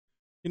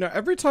You know,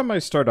 every time I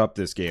start up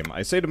this game,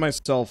 I say to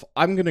myself,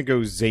 I'm gonna go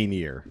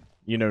zanier.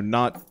 You know,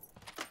 not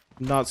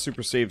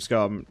super save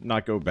scum,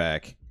 not go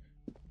back.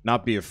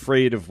 Not be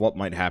afraid of what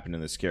might happen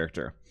in this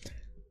character.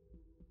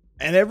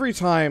 And every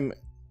time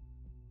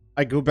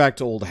I go back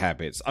to old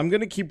habits, I'm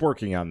gonna keep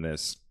working on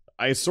this.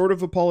 I sort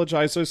of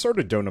apologize, I sort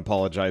of don't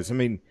apologize. I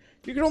mean,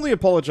 you can only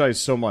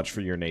apologize so much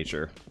for your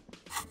nature.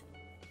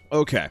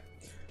 Okay.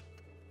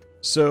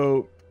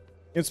 So,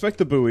 inspect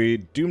the buoy,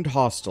 doomed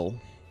hostile.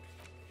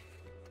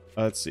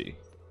 Let's see.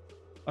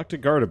 Talk to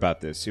guard about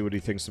this, see what he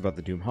thinks about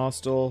the doomed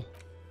hostile.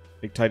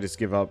 Make Titus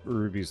give up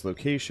Ruby's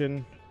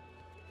location.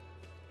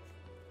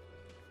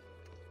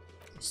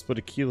 Split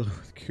a kilo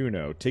with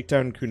Kuno. Take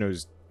down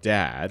Kuno's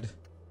dad.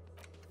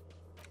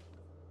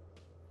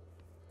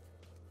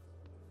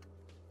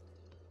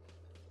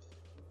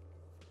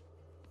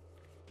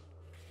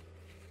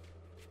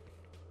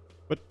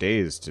 What day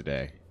is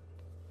today?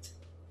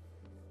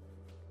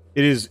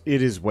 It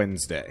is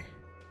Wednesday.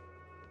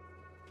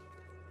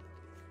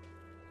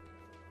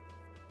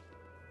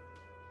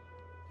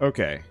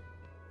 Okay.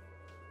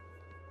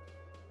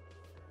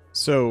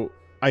 So,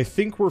 I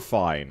think we're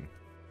fine.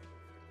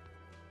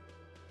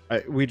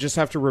 We just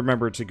have to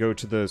remember to go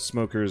to the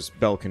smoker's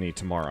balcony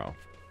tomorrow.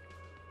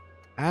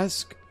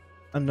 Ask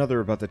another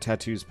about the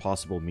tattoo's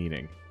possible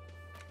meaning.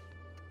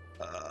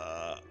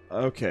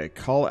 Okay,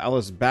 call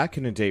Alice back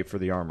in a date for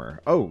the armor.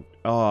 Oh,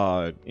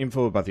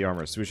 info about the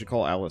armor, so we should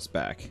call Alice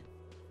back.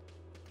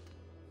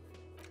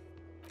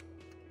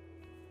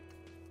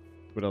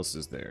 What else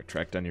is there?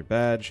 Track down your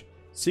badge.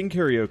 Sing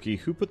karaoke.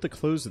 Who put the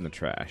clothes in the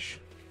trash?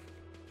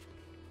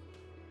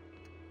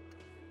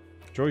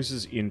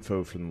 Joyce's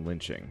info from the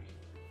lynching.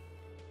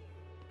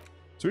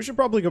 So we should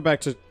probably go back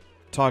to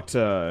talk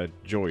to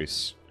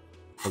Joyce.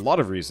 For a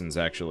lot of reasons,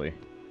 actually.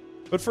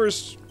 But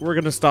first, we're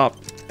gonna stop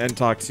and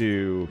talk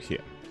to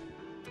him.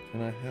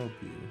 Can I help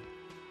you?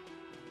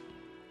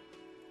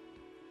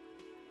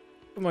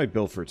 What my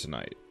bill for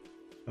tonight?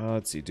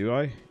 Let's see, do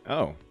I?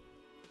 Oh.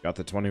 Got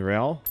the 20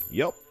 real?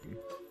 Yup.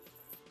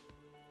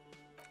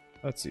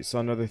 Let's see, saw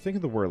another thing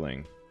of the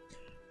whirling.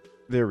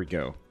 There we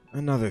go.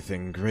 Another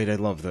thing. Great, I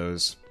love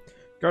those.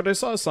 Guard, I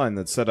saw a sign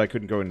that said I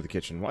couldn't go into the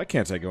kitchen. Why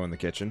can't I go in the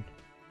kitchen?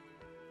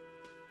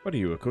 What are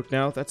you, a cook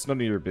now? That's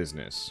none of your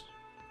business.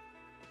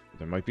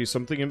 There might be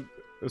something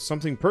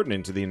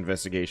pertinent to the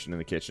investigation in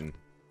the kitchen.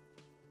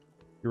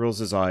 He rolls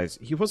his eyes.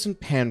 He wasn't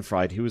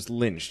pan-fried, he was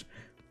lynched.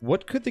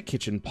 What could the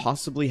kitchen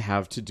possibly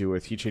have to do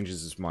with he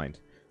changes his mind?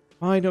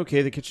 Fine,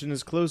 okay, the kitchen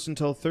is closed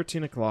until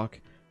 13 o'clock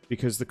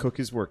because the cook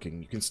is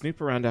working. You can snoop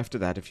around after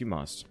that if you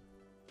must.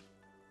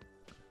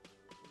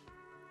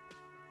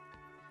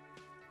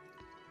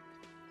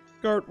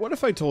 Guard, what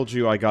if I told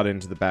you I got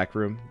into the back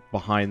room,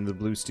 behind the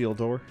blue steel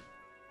door?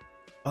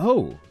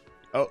 Oh,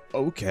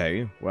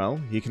 okay. Well,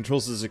 he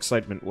controls his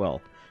excitement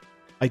well.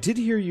 I did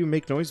hear you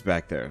make noise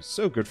back there,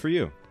 so good for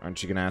you.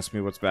 Aren't you gonna ask me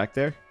what's back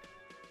there?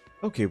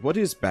 Okay, what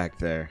is back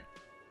there?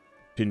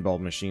 Pinball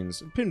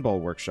machines,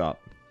 pinball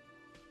workshop.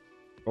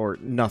 Or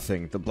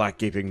nothing, the black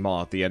gaping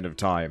maw at the end of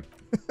time.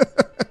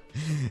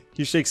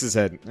 He shakes his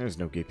head. There's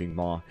no gaping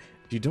maw.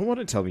 If you don't want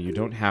to tell me, you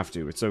don't have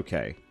to. It's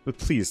okay. But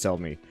please tell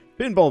me.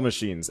 Pinball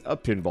machines, a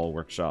pinball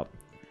workshop.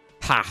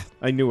 Ha!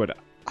 I knew it.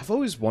 I've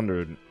always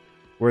wondered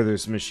where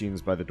those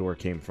machines by the door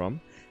came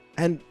from.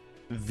 And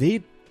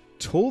they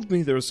told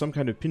me there was some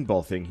kind of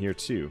pinball thing here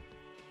too.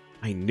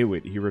 I knew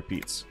it, he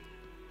repeats.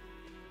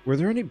 Were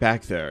there any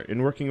back there?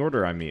 In working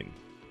order, I mean.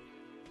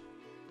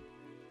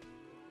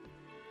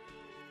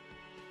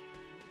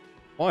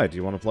 Why? Do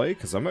you want to play?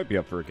 Because I might be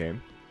up for a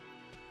game.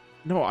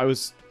 No, I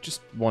was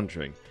just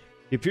wondering.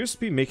 He appears to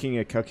be making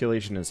a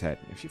calculation in his head.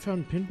 If you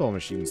found pinball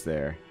machines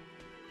there...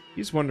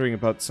 He's wondering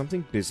about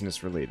something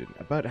business-related.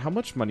 About how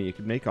much money you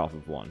could make off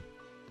of one.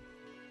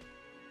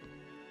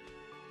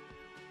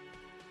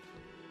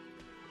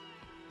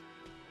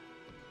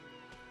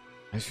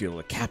 I feel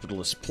a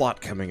capitalist plot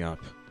coming up.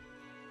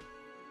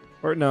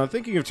 Or no,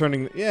 thinking of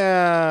turning...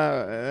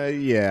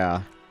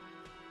 Yeah.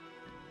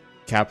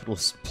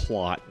 Capitalist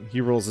plot. He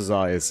rolls his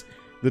eyes.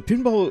 The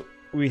pinball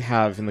we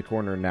have in the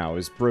corner now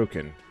is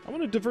broken. I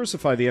want to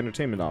diversify the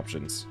entertainment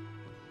options.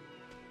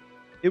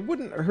 It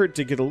wouldn't hurt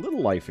to get a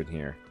little life in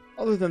here.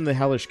 Other than the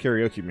hellish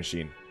karaoke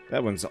machine.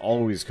 That one's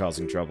always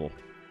causing trouble.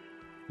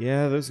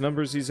 Yeah, those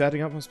numbers he's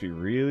adding up must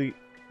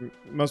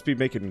be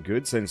making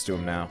good sense to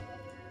him now.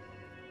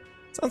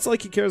 Sounds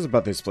like he cares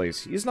about this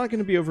place. He's not going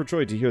to be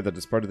overjoyed to hear that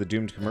it's part of the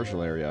doomed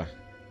commercial area.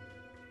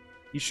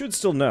 You should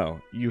still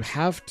know. You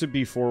have to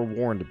be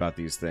forewarned about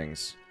these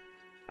things.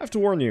 I have to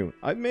warn you,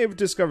 I may have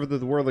discovered that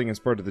the whirling is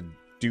part of the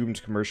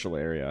doomed commercial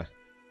area.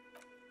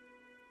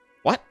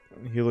 What?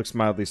 He looks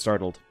mildly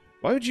startled.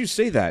 Why would you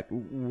say that?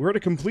 We're at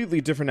a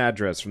completely different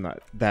address from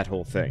that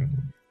whole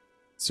thing.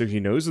 So he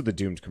knows of the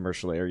doomed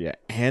commercial area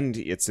and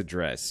its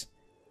address.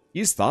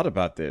 He's thought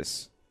about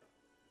this.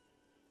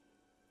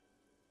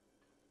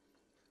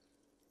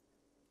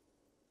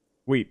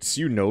 Wait,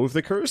 so you know of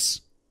the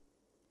curse?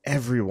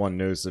 Everyone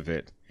knows of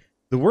it.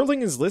 The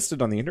whirling is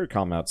listed on the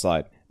intercom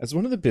outside as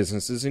one of the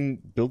businesses in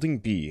Building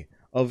B.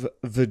 of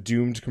the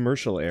doomed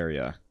commercial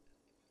area.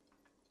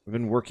 I've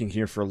been working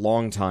here for a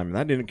long time,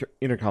 and that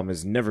intercom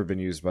has never been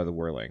used by the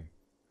Whirling.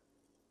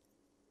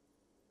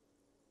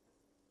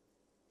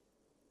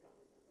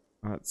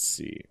 Let's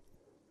see.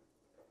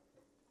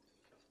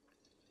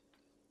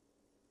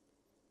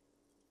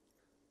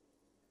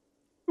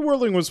 The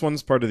Whirling was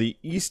once part of the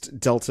East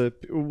Delta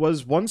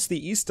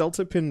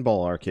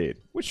Pinball Arcade,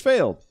 which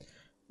failed,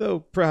 though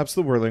perhaps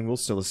the Whirling will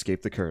still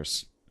escape the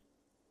curse.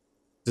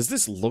 Does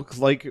this look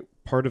like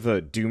part of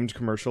a doomed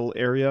commercial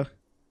area?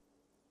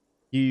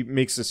 He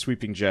makes a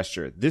sweeping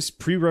gesture. This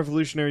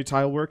pre-revolutionary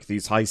tilework,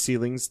 these high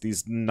ceilings,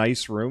 these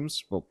nice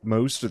rooms, well,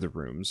 most of the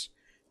rooms.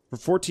 For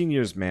 14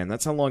 years, man,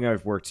 that's how long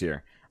I've worked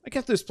here. I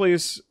kept this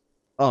place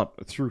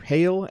up through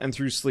hail and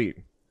through sleet.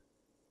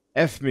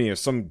 F me if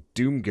some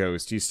doom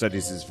ghost, he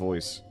studies his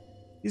voice.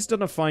 He's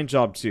done a fine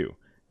job too,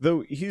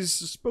 though he's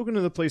spoken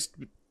of the place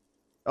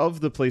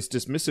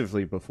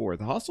dismissively before.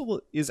 The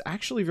hostel is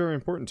actually very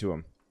important to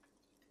him.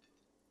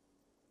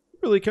 You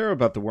really care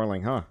about the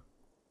Whirling, huh?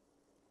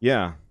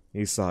 Yeah,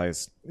 he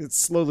sighs.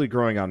 It's slowly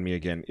growing on me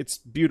again. It's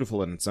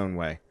beautiful in its own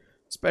way,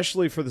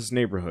 especially for this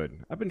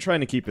neighborhood. I've been trying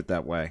to keep it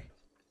that way,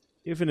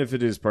 even if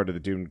it is part of the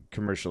doomed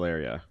commercial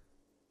area.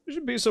 You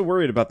shouldn't be so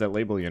worried about that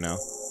label, you know.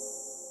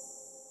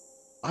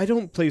 I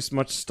don't place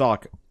much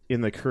stock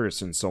in the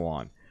curse and so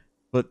on,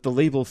 but the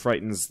label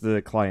frightens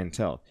the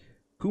clientele.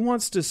 Who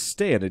wants to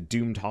stay at a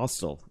doomed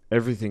hostel?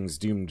 Everything's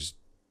doomed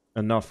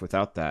enough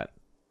without that.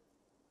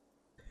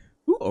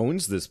 Who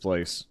owns this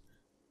place?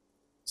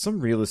 Some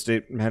real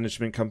estate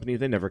management company.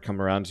 They never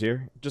come around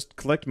here. Just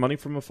collect money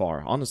from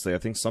afar. Honestly, I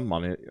think some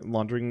money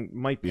laundering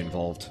might be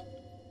involved.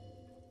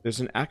 There's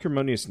an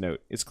acrimonious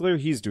note. It's clear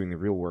he's doing the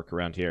real work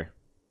around here.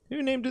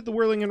 Who named it the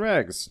Whirling in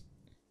Rags?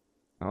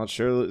 Well, it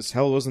sure as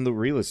hell wasn't the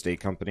real estate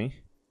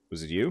company.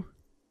 Was it you?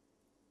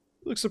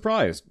 You look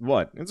surprised.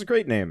 What? It's a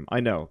great name,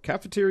 I know.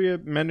 Cafeteria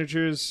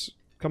managers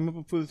come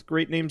up with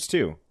great names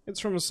too.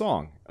 It's from a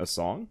song. A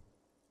song?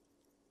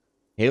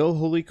 Hail,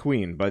 Holy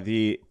Queen by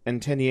the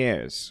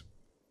Entenniers.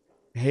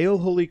 Hail,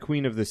 Holy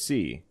Queen of the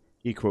Sea,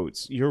 he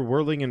quotes. You're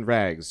whirling in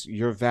rags,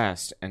 you're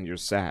vast, and you're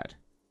sad.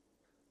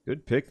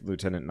 Good pick,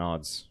 Lieutenant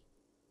nods.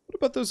 What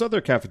about those other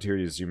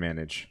cafeterias you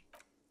manage?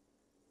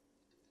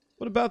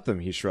 What about them,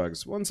 he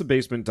shrugs. One's a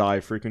basement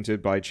dive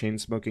frequented by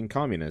chain-smoking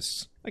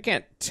communists. I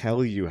can't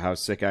tell you how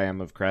sick I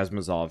am of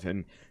Krasmazov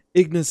and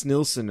Ignace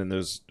Nilsson and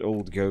those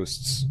old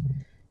ghosts.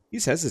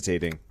 He's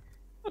hesitating.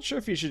 Not sure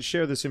if he should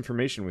share this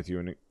information with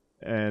you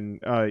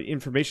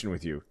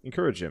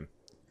Encourage him.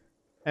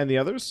 And the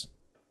others?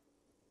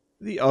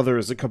 The other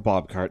is a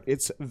kebab cart.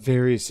 It's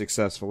very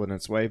successful in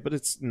its way, but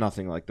it's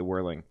nothing like the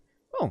Whirling.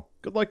 Oh,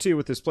 good luck to you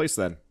with this place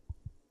then.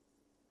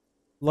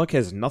 Luck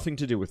has nothing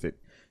to do with it.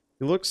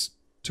 He looks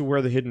to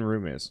where the hidden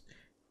room is.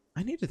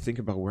 I need to think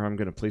about where I'm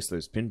going to place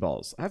those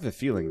pinballs. I have a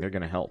feeling they're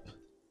going to help.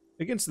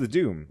 Against the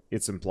doom,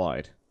 it's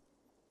implied.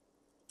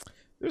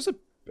 There's a...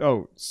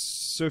 Oh,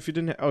 so if you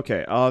didn't...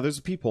 Okay, there's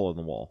a peephole in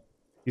the wall.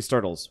 He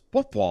startles.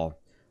 What wall?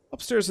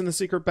 Upstairs in the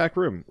secret back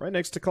room, right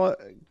next to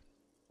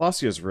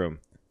Glasia's room.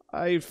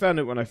 I found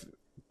it when I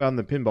found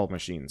the pinball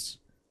machines.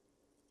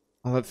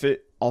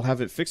 I'll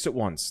have it fixed at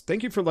once.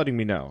 Thank you for letting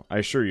me know. I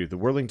assure you, the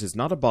Whirling does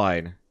not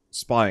abide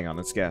spying on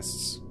its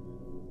guests.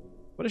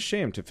 What a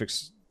shame to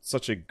fix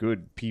such a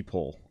good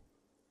peephole.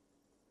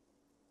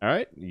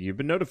 Alright, you've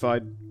been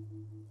notified.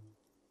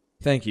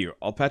 Thank you.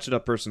 I'll patch it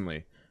up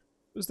personally.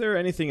 Was there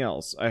anything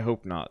else? I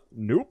hope not.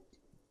 Nope.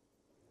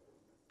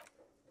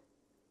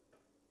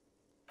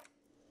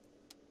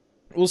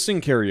 We'll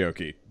sing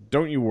karaoke.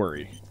 Don't you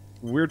worry.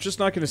 We're just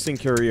not going to sing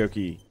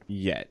karaoke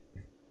yet.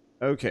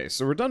 Okay,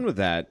 so we're done with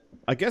that.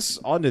 I guess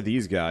on to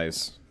these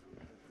guys.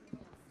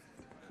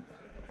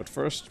 But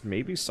first,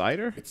 maybe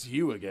cider? It's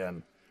you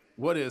again.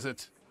 What is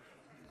it?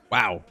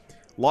 Wow.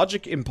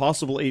 Logic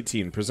Impossible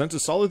 18 presents a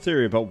solid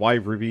theory about why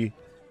Ruby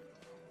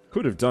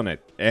could have done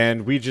it.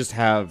 And we just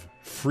have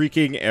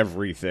freaking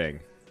everything.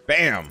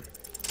 Bam!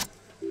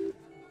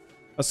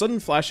 A sudden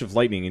flash of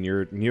lightning in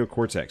your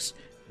neocortex.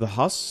 The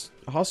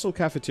hostile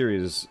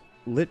cafeteria is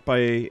lit by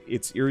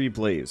its eerie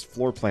blaze,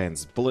 floor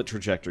plans, bullet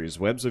trajectories,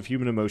 webs of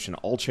human emotion,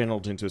 all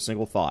channeled into a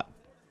single thought.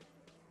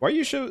 Why are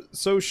you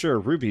so sure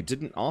Ruby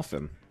didn't off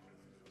him?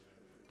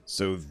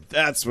 So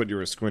that's what you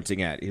were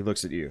squinting at. He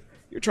looks at you.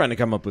 You're trying to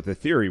come up with a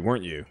theory,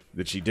 weren't you?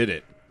 That she did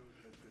it.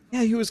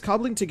 Yeah, he was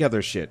cobbling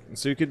together shit,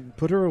 so you could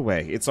put her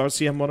away. It's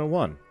RCM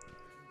 101.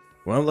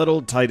 Well, let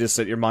old Titus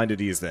set your mind at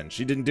ease then.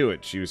 She didn't do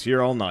it. She was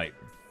here all night.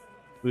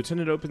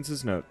 Lieutenant opens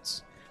his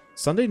notes.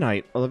 Sunday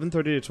night,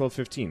 11:30 to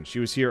 12:15. She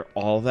was here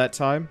all that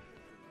time?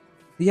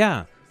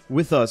 Yeah,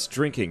 with us,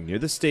 drinking, near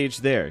the stage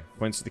there.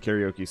 Points to the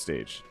karaoke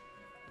stage.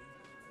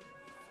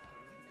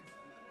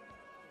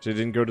 She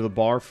didn't go to the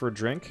bar for a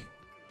drink?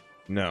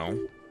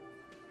 No.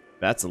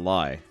 That's a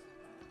lie.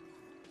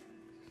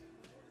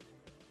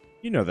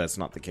 You know that's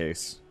not the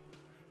case.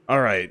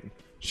 Alright,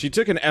 she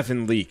took an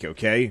effing leak,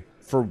 okay?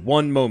 For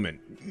one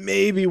moment.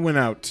 Maybe went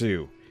out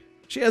too.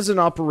 She has an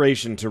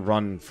operation to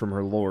run from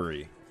her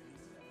lorry.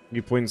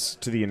 He points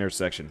to the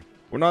intersection.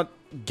 We're not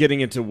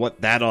getting into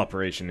what that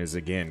operation is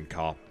again,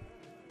 cop.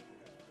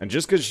 And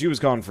just because she was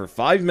gone for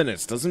 5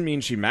 minutes doesn't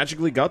mean she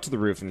magically got to the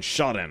roof and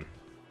shot him.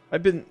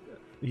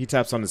 He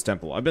taps on his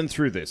temple. I've been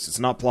through this. It's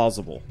not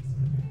plausible.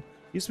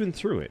 He's been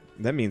through it.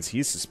 That means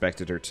he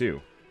suspected her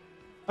too.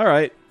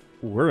 Alright,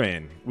 we're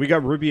in. We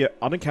got Ruby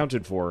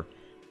unaccounted for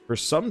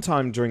some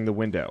time during the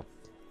window.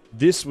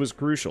 This was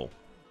crucial.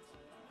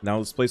 Now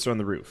let's place her on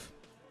the roof.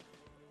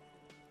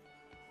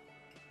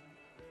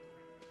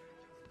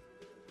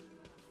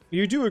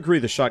 You do agree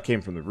the shot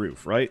came from the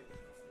roof, right?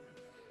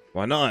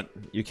 Why not?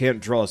 You can't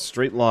draw a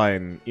straight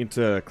line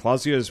into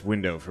Clausia's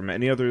window from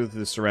any other of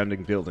the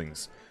surrounding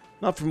buildings.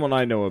 Not from what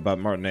I know about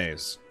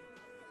Martinez.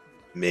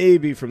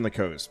 Maybe from the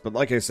coast, but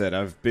like I said,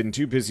 I've been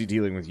too busy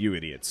dealing with you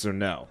idiots, so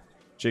no.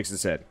 Shakes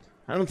his head.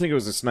 I don't think it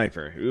was a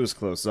sniper. It was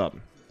close up.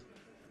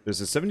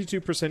 There's a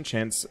 72%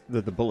 chance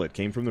that the bullet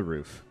came from the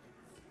roof.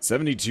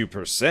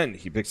 72%?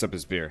 He picks up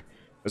his beer.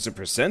 There's a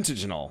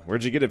percentage and all.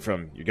 Where'd you get it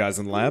from? You guys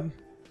in the lab?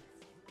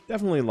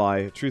 Definitely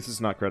lie. Truth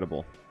is not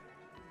credible.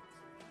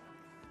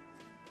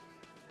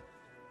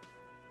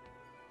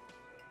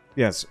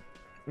 Yes.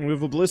 We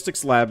have a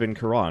ballistics lab in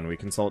Quran. We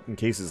consult in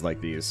cases like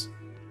these.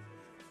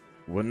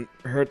 Wouldn't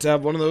hurt to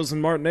have one of those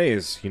in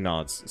Martinez, he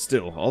nods.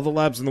 Still, all the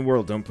labs in the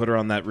world don't put her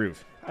on that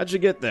roof. How'd you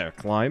get there?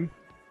 Climb?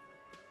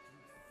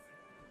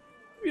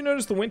 Have you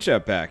noticed the winch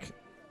out back?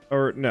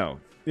 Or, no.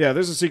 Yeah,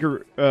 there's a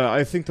secret...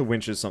 I think the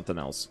winch is something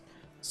else.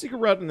 Secret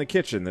route in the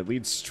kitchen that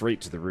leads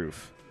straight to the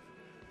roof.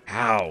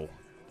 How?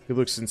 He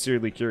looks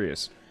sincerely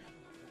curious.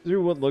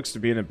 Through what looks to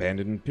be an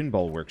abandoned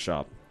pinball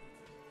workshop.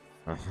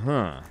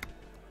 Uh-huh.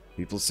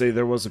 People say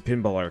there was a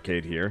pinball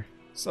arcade here.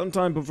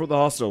 Sometime before the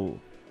hostel.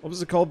 What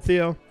was it called,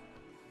 Theo?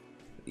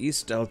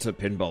 East Delta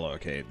Pinball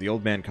Arcade. The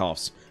old man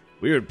coughs.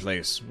 Weird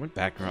place. Went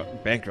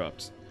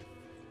bankrupt.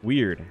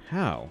 Weird.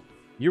 How?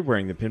 You're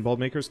wearing the pinball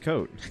maker's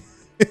coat.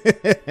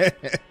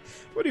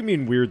 What do you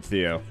mean weird,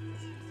 Theo?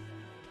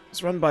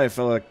 It's run by a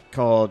fella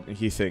called,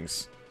 he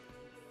thinks,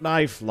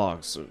 Knife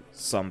Locks or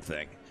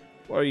something.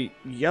 Or a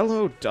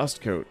yellow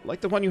dust coat,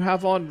 like the one you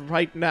have on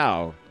right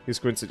now. He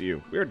squints at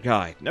you. Weird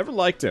guy. Never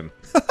liked him.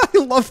 I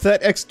love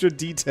that extra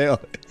detail.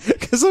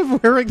 Because I'm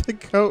wearing the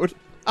coat.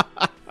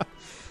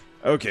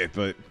 Okay,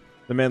 but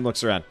the man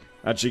looks around.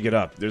 How'd she get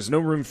up? There's no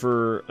room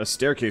for a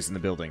staircase in the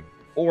building.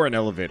 Or an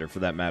elevator, for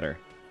that matter.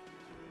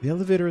 The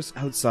elevator is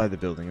outside the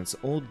building. It's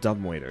an old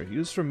dumbwaiter,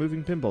 used for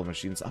moving pinball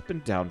machines up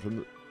and down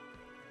from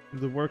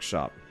the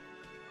workshop.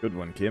 Good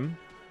one, Kim.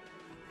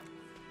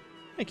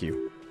 Thank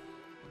you.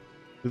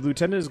 The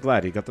lieutenant is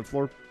glad he got the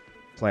floor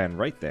plan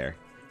right there.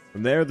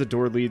 From there, the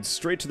door leads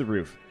straight to the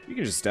roof. You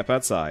can just step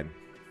outside.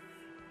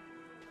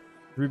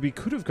 Ruby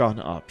could have gone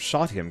up,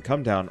 shot him,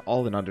 come down,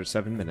 all in under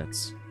 7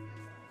 minutes.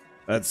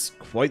 That's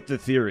quite the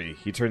theory.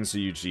 He turns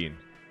to Eugene.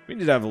 We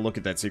need to have a look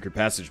at that secret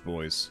passage,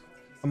 boys.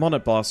 I'm on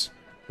it, boss.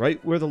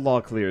 Right where the law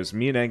clears,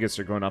 me and Angus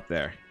are going up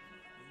there.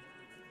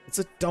 It's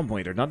a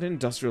dumbwaiter, not an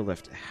industrial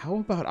lift. How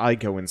about I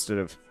go instead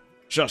of...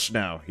 Shush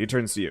now. He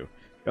turns to you.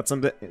 Got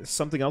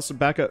something else to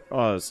back up...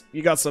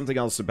 you got something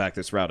else to back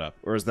this route up,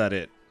 or is that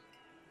it?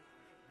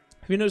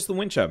 Have you noticed the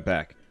winch out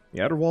back?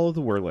 The outer wall of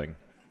the whirling.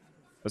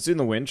 I've seen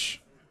the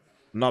winch.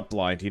 I'm not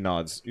blind, he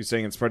nods. You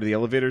saying it's part of the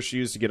elevator she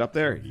used to get up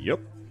there? Yup.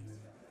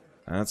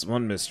 That's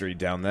one mystery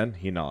down then,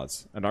 he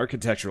nods. An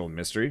architectural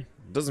mystery.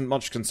 Doesn't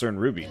much concern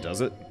Ruby,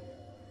 does it?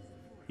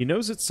 He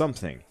knows it's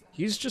something.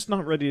 He's just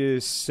not ready to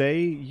say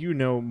you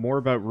know more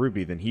about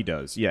Ruby than he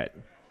does, yet.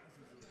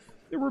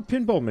 There were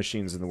pinball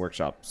machines in the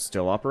workshop,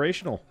 still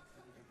operational.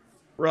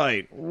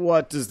 Right,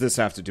 what does this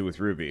have to do with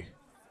Ruby?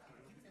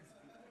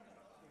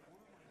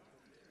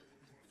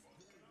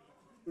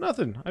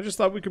 Nothing. I just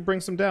thought we could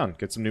bring some down.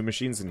 Get some new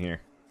machines in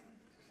here.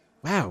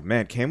 Wow,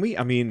 man, can we?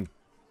 I mean,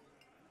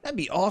 that'd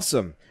be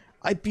awesome.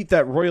 I beat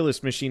that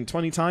Royalist machine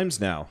 20 times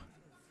now.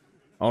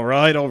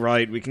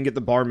 Alright. We can get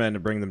the barman to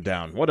bring them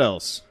down. What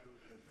else?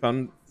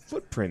 Found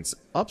footprints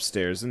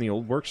upstairs in the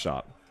old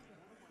workshop.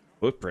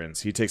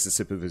 Footprints? He takes a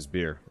sip of his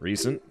beer.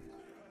 Recent?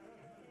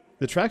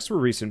 The tracks were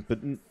recent,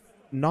 but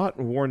not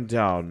worn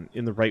down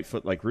in the right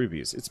foot like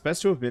Ruby's. It's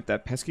best to omit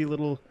that pesky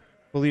little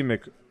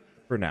bulimic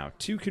for now.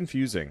 Too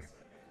confusing.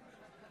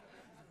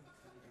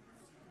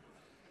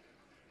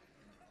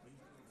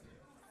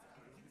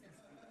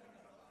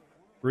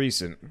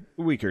 Recent.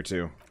 A week or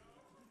two.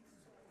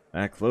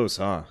 That close,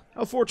 huh?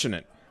 How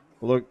fortunate.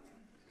 Well, look,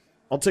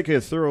 I'll take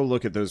a thorough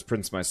look at those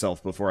prints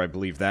myself before I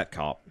believe that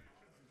cop.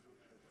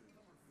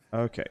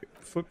 Okay,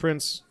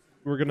 footprints.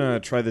 We're gonna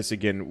try this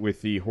again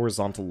with the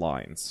horizontal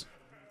lines.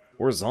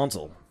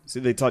 Horizontal? See,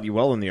 they taught you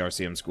well in the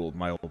RCM school,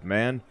 my old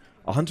man.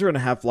 A hunter and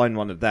a half blind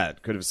wanted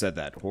that. Could have said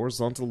that.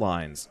 Horizontal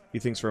lines. He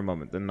thinks for a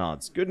moment, then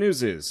nods. Good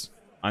news is,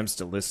 I'm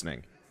still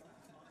listening.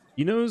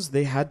 He knows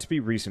they had to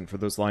be recent for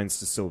those lines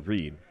to still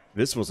read.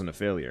 This wasn't a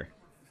failure.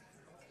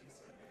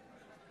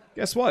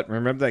 Guess what?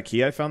 Remember that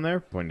key I found there?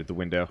 Pointed at the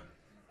window.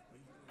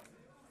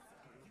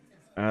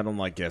 I don't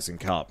like guessing,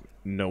 cop.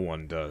 No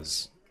one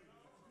does.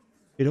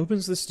 It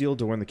opens the steel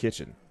door in the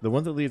kitchen, the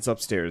one that leads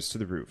upstairs to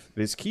the roof.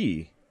 This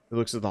key, it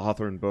looks at the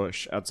hawthorn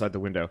bush outside the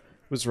window,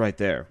 was right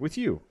there, with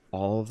you,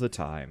 all the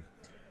time.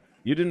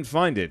 You didn't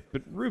find it,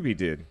 but Ruby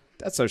did.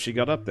 That's how she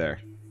got up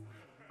there.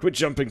 Quit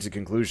jumping to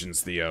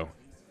conclusions, Theo.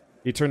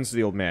 He turns to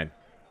the old man.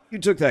 You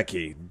took that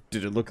key.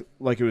 Did it look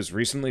like it was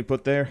recently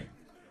put there?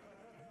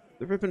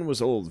 The ribbon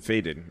was old,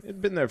 faded. It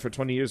had been there for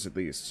 20 years at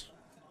least.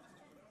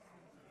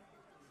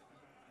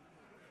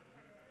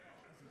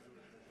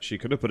 She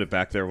could have put it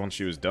back there once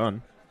she was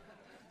done.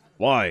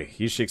 Why?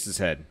 He shakes his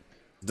head.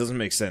 It doesn't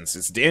make sense.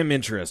 It's damn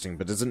interesting,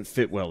 but doesn't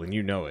fit well, and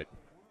you know it.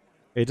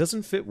 It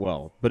doesn't fit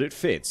well, but it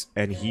fits,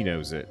 and he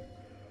knows it.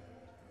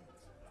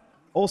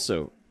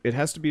 Also, it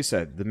has to be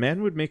said, the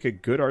man would make a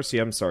good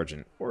RCM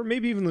sergeant, or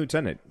maybe even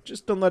lieutenant.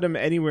 Just don't let him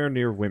anywhere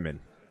near women.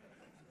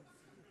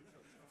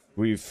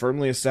 We've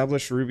firmly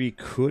established Ruby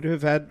could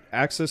have had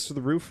access to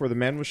the roof where the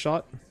man was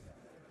shot?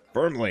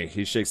 Firmly,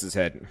 he shakes his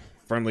head.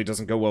 Firmly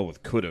doesn't go well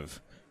with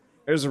could've.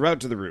 There's a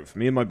route to the roof.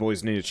 Me and my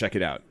boys need to check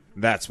it out.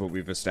 That's what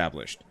we've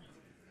established.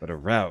 But a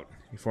route,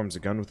 he forms a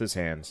gun with his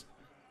hands,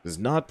 does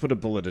not put a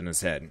bullet in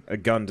his head. A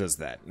gun does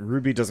that.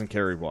 Ruby doesn't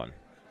carry one.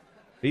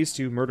 Phase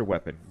 2, murder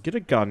weapon. Get a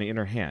gun in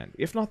her hand.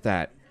 If not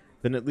that,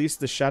 then at least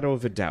the shadow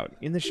of a doubt,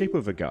 in the shape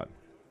of a gun.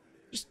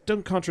 Just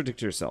don't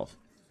contradict yourself.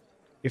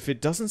 If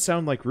it doesn't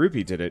sound like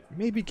Ruby did it,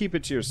 maybe keep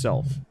it to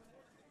yourself.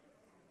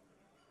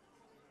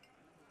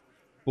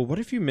 But what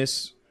if you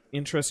miss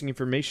interesting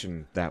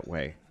information that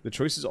way? The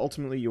choice is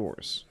ultimately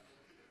yours.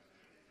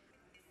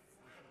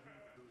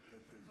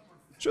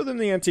 Show them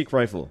the antique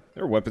rifle.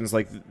 There are weapons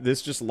like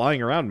this just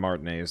lying around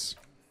Martinez.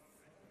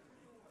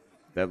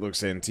 That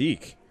looks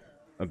antique.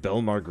 A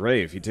Belmar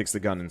grave. He takes the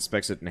gun,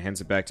 inspects it, and hands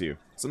it back to you.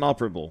 It's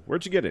inoperable.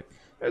 Where'd you get it?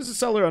 There's a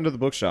cellar under the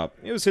bookshop.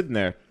 It was hidden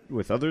there,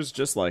 with others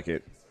just like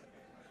it.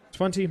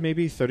 20,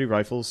 maybe 30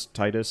 rifles,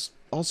 Titus,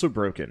 also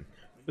broken.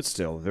 But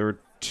still, there are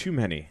too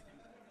many.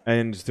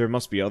 And there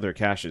must be other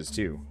caches,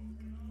 too.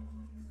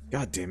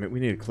 God damn it, we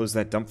need to close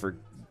that dump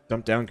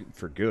down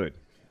for good.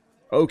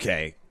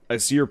 Okay, I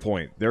see your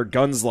point. There are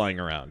guns lying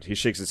around. He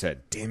shakes his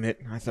head. Damn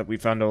it, I thought we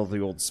found all the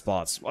old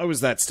spots. Why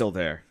was that still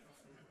there?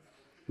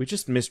 We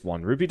just missed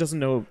one. Ruby doesn't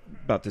know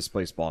about this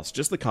place, boss.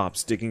 Just the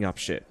cops digging up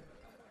shit.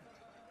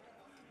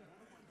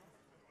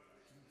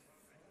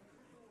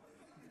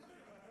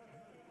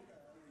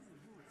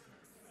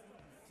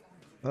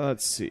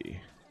 Let's see.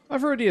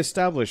 I've already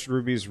established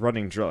Ruby's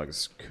running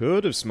drugs.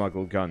 Could have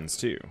smuggled guns,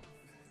 too.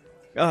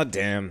 God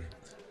damn.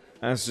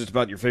 That's just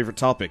about your favorite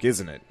topic,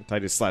 isn't it?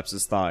 Titus slaps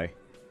his thigh.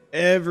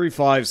 Every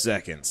 5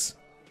 seconds.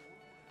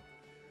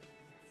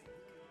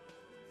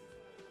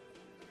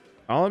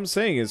 All I'm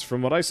saying is,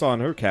 from what I saw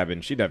in her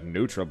cabin, she'd have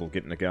no trouble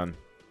getting a gun.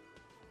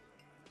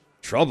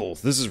 Trouble?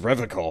 This is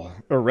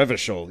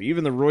Revachol.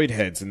 Even the roid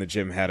heads in the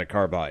gym had a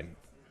carbine.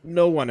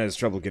 No one has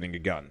trouble getting a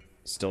gun.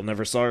 Still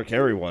never saw her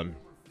carry one.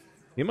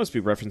 He must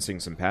be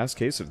referencing some past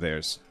case of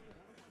theirs.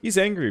 He's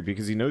angry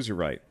because he knows you're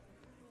right.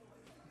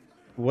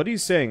 What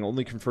he's saying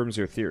only confirms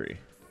your theory.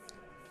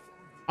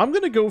 I'm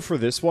gonna go for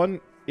this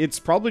one. It's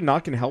probably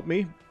not gonna help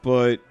me,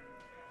 but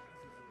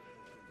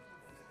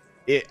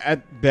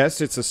at best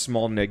it's a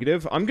small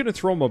negative. I'm gonna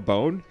throw him a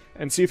bone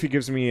and see if he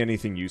gives me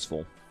anything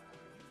useful.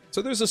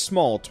 So there's a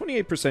small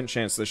 28%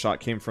 chance the shot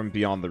came from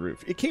beyond the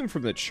roof. It came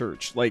from the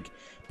church. Like,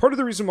 part of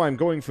the reason why I'm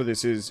going for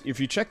this is, if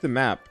you check the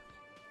map,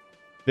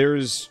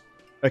 there's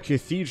a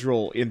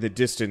cathedral in the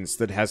distance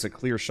that has a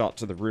clear shot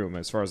to the room,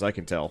 as far as I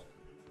can tell.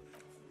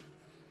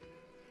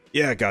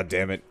 Yeah,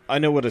 goddammit. I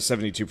know what a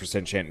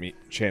 72%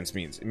 chance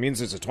means. It means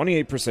there's a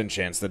 28%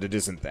 chance that it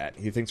isn't that.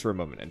 He thinks for a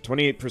moment, and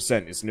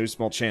 28% is no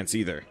small chance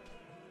either.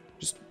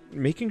 Just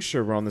making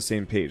sure we're on the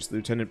same page. The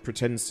lieutenant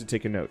pretends to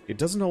take a note. It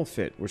doesn't all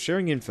fit. We're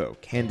sharing info,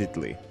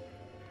 candidly.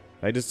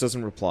 Titus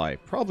doesn't reply.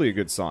 Probably a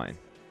good sign.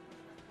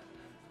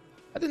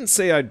 I didn't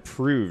say I'd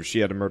prove she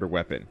had a murder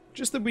weapon.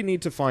 Just that we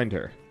need to find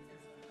her.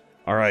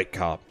 Alright,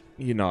 cop.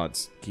 He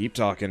nods. Keep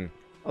talking.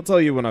 I'll tell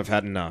you when I've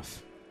had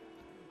enough.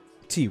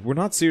 T, we're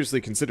not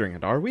seriously considering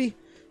it, are we? He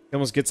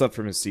almost gets up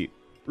from his seat.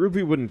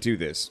 Ruby wouldn't do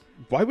this.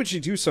 Why would she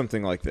do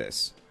something like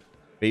this?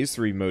 Phase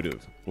 3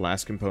 motive.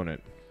 Last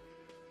component.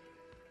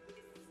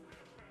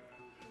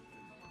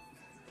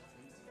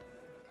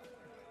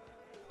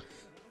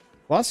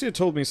 Lacia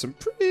told me some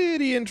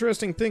pretty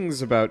interesting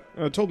things about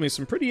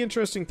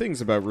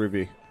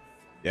Ruby.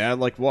 Yeah,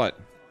 like what?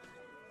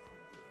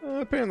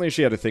 Apparently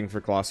she had a thing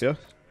for Clausia.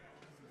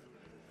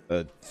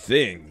 A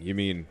thing? You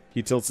mean?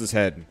 He tilts his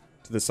head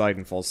to the side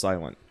and falls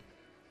silent.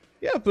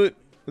 Yeah, but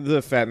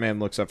the fat man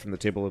looks up from the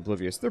table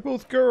oblivious. They're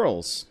both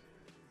girls.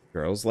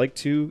 Girls like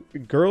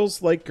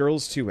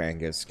girls too,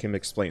 Angus. Kim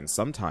explains.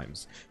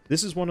 Sometimes.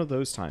 This is one of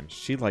those times.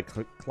 She liked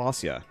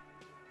Clausia.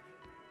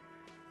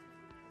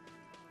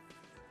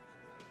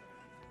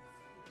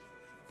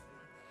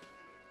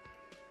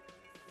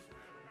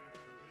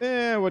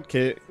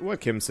 What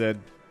Kim said.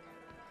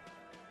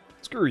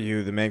 Screw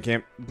you, the man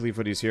can't believe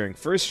what he's hearing.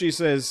 First she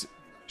says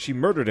she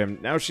murdered him,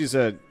 now she's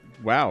a...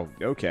 Wow,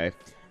 okay.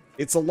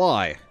 It's a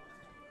lie.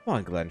 Come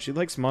on, Glenn, she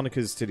likes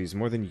Monica's titties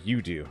more than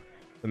you do.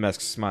 The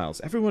mask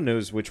smiles. Everyone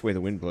knows which way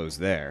the wind blows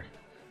there.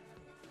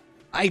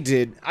 I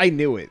did. I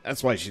knew it.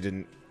 That's why she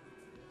didn't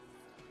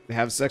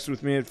have sex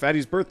with me at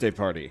Fatty's birthday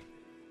party.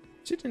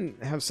 She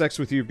didn't have sex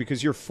with you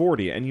because you're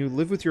 40 and you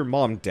live with your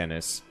mom,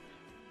 Dennis.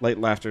 Light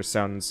laughter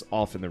sounds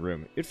off in the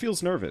room. It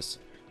feels nervous.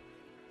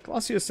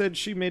 Glacia said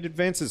she made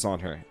advances on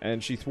her,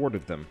 and she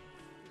thwarted them.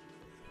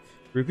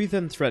 Ruby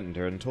then threatened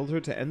her and told her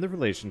to end the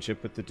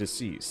relationship with the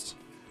deceased.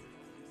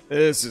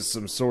 This is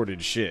some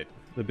sordid shit.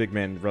 The big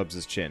man rubs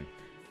his chin.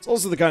 It's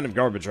also the kind of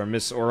garbage our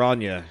Miss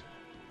Orania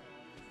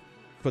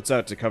puts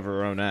out to cover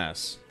her own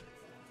ass.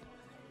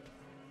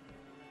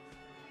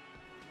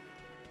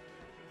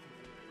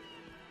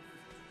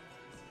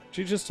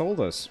 She just told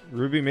us.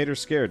 Ruby made her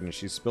scared and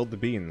she spilled the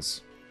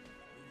beans.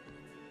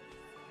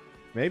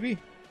 Maybe?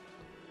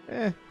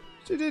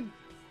 She did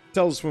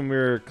tell us when we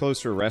were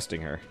close to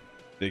arresting her.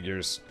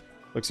 Figures.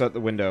 Looks out the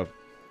window.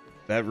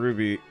 That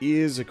Ruby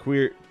is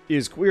queer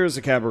as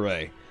a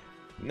cabaret.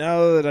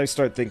 Now that I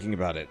start thinking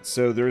about it,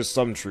 so there is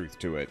some truth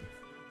to it.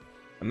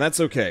 And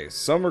that's okay.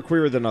 Some are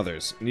queerer than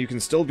others, and you can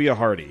still be a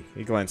Hardy.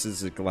 He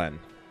glances at Glenn.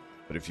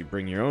 But if you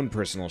bring your own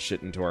personal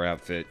shit into our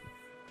outfit...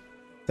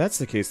 If that's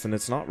the case, then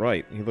it's not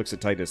right. He looks at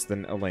Titus,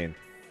 then Elaine.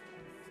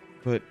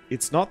 But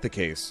it's not the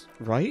case,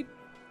 right?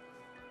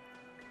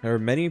 There are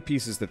many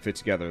pieces that fit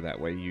together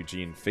that way,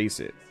 Eugene. Face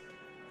it.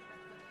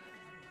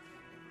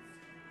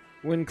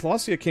 When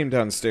Glacia came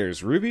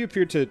downstairs, Ruby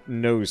appeared to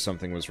know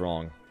something was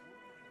wrong.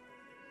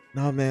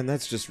 Nah, man,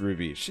 that's just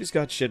Ruby. She's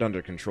got shit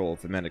under control,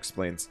 the man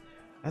explains.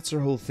 That's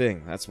her whole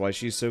thing. That's why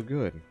she's so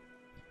good.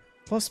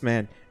 Plus,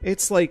 man,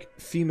 it's like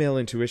female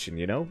intuition,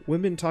 you know?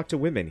 Women talk to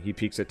women, he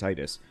peeks at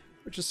Titus.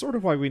 Which is sort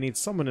of why we need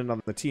someone in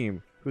on the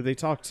team who they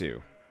talk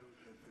to.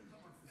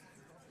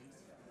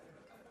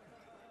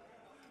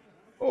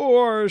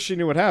 Or she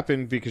knew what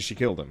happened because she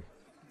killed him.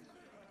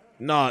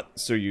 Not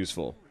so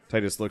useful.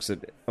 Titus looks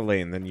at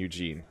Elaine, then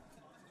Eugene.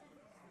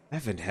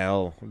 Heaven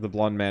hell. The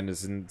blonde man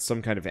is in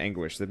some kind of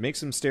anguish that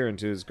makes him stare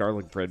into his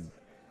garlic bread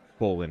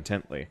bowl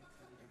intently.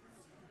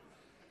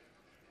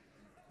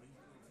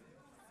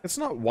 It's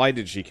not why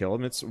did she kill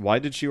him, it's why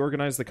did she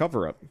organize the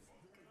cover-up.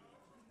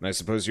 And I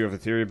suppose you have a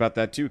theory about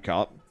that too,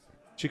 cop.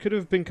 She could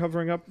have been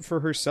covering up for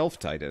herself,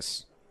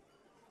 Titus.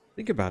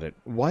 Think about it.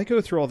 Why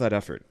go through all that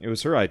effort? It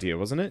was her idea,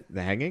 wasn't it?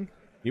 The hanging?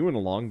 You went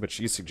along, but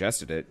she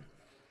suggested it.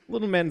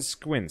 Little man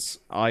squints,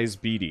 eyes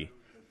beady.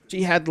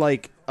 She had,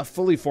 like, a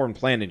fully formed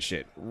plan and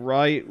shit,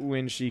 right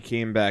when she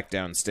came back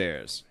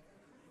downstairs.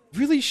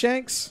 Really,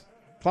 Shanks?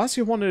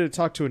 Glacia wanted to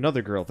talk to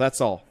another girl,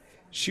 that's all.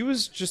 She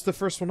was just the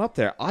first one up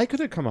there. I could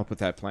have come up with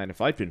that plan if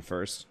I'd been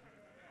first.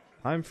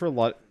 Time for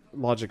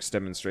logic's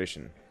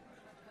demonstration.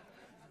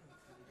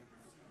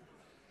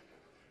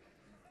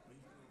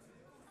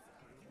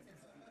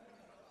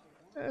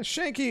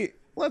 Shanky,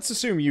 let's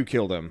assume you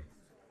killed him.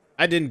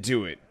 I didn't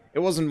do it. It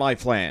wasn't my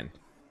plan.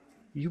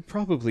 You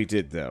probably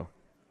did, though.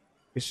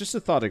 It's just a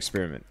thought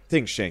experiment.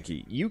 Think,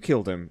 Shanky. You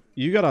killed him.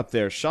 You got up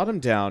there, shot him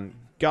down,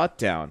 got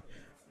down.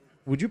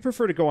 Would you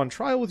prefer to go on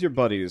trial with your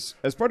buddies,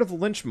 as part of a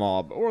lynch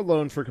mob, or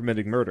alone for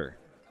committing murder?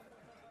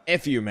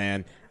 F you,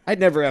 man. I'd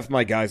never F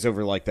my guys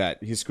over like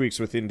that, he squeaks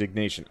with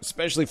indignation,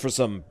 especially for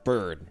some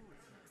bird.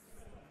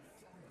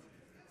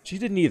 She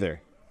didn't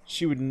either.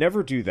 She would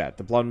never do that.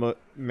 The blonde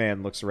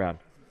man looks around.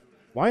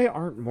 Why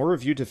aren't more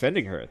of you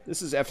defending her?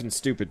 This is effing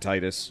stupid,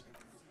 Titus.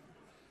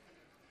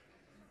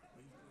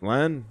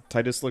 Glenn?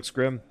 Titus looks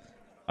grim.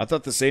 I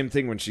thought the same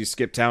thing when she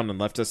skipped town and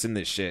left us in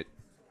this shit.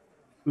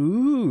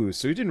 Ooh,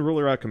 so you didn't rule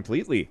her out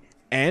completely.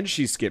 And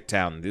she skipped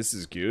town. This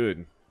is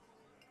good.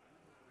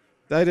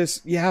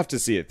 Titus, you have to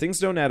see it. Things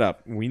don't add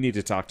up. We need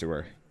to talk to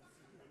her.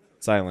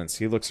 Silence.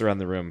 He looks around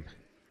the room.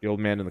 The old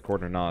man in the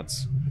corner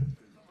nods.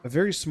 A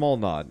very small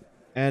nod,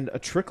 and a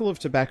trickle of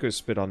tobacco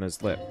spit on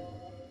his lip.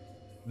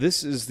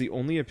 This is the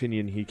only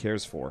opinion he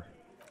cares for.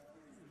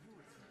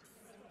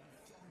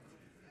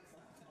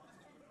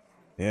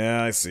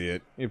 Yeah, I see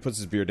it. He puts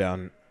his beer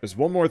down. There's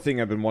one more thing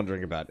I've been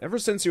wondering about, ever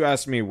since you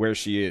asked me where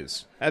she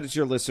is. Add it to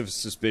your list of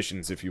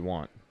suspicions if you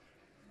want.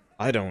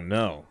 I don't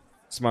know.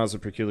 Smiles a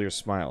peculiar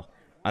smile.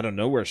 I don't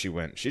know where she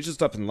went. She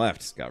just up and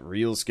left. Got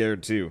real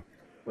scared, too.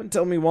 Wouldn't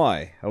tell me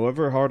why,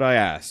 however hard I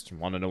asked.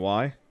 Want to know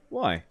why?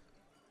 Why?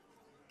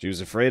 She was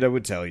afraid I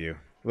would tell you.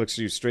 Looks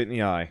you straight in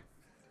the eye.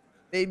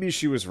 Maybe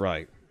she was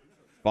right.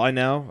 By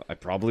now, I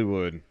probably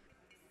would.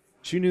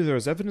 She knew there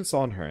was evidence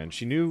on her, and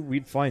she knew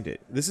we'd find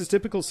it. This is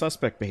typical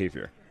suspect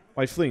behavior.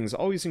 My fleeing's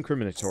always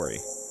incriminatory.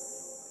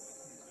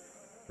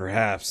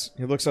 Perhaps.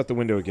 He looks out the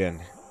window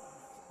again.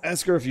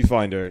 Ask her if you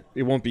find her.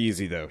 It won't be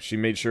easy, though. She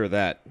made sure of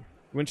that.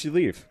 When'd she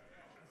leave?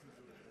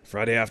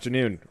 Friday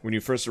afternoon. When you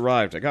first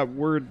arrived, I got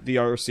word the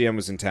RCM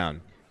was in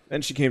town.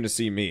 Then she came to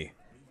see me.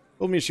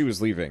 Told me she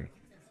was leaving.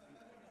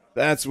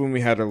 That's when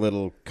we had our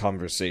little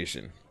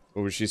conversation.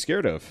 What was she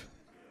scared of?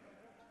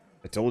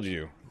 I told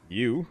you.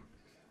 You?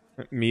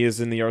 Me as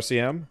in the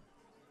RCM?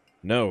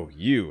 No,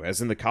 you,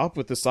 as in the cop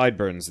with the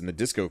sideburns and the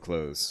disco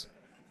clothes.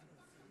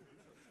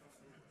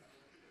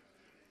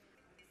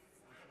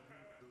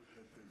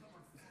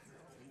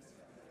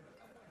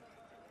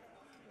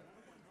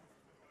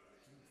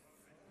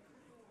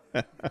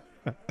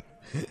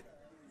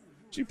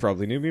 She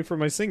probably knew me from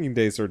my singing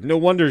days, or no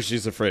wonder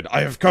she's afraid.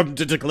 I have come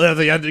to declare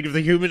the ending of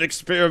the human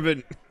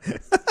experiment.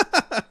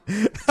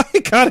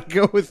 gotta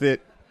go with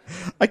it.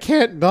 I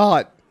can't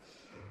not.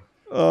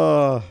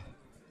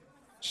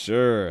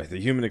 Sure, the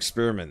human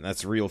experiment.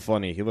 That's real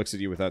funny. He looks at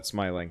you without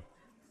smiling.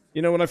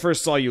 You know, when I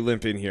first saw you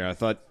limp in here, I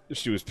thought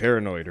she was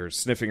paranoid or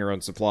sniffing her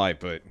own supply,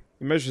 but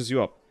he measures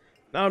you up.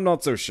 Now I'm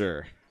not so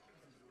sure.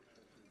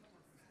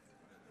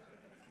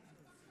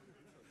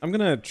 I'm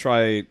gonna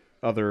try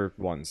other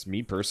ones.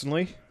 Me,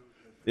 personally?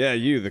 Yeah,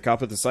 you, the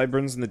cop with the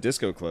sideburns and the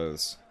disco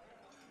clothes.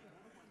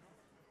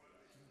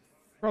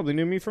 Probably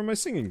knew me from my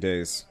singing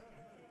days.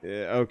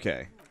 Yeah,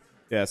 okay.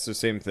 Yeah, so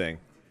same thing.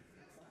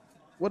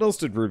 What else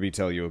did Ruby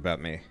tell you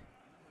about me?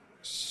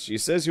 She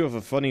says you have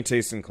a funny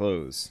taste in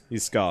clothes. He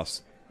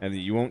scoffs. And that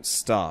you won't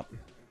stop.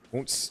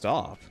 Won't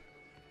stop?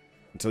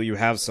 Until you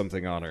have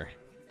something on her.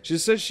 She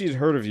said she'd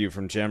heard of you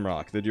from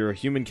Jamrock, that you're a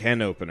human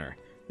can opener.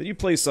 That you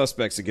play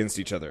suspects against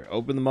each other.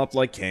 Open them up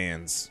like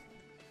cans.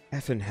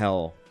 Effin'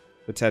 hell.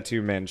 The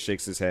tattoo man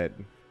shakes his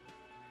head.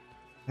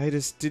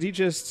 Did he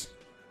just...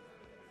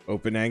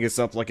 Open Angus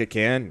up like a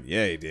can?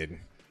 Yeah, he did.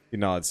 He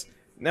nods.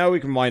 Now we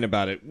can whine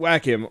about it,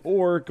 whack him,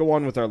 or go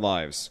on with our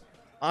lives.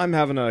 I'm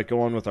having a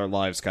go on with our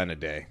lives kind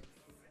of day.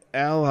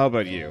 Al, how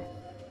about you?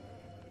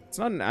 It's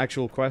not an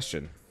actual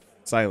question.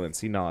 Silence,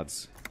 he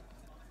nods.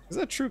 Is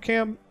that true,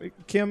 Kim?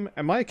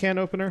 Am I a can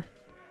opener?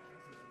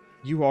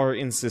 You are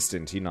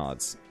insistent, he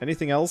nods.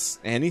 Anything else?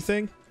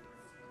 Anything?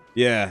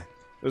 Yeah,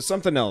 there's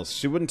something else.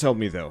 She wouldn't tell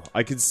me, though.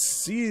 I could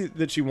see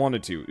that she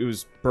wanted to. It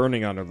was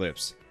burning on her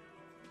lips.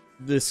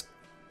 This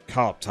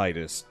cop,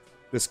 Titus.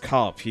 This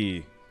cop,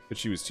 but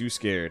she was too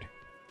scared.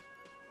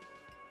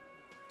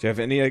 Do you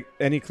have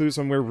any clues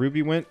on where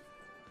Ruby went?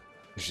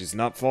 She's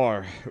not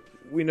far.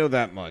 We know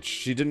that much.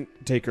 She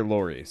didn't take her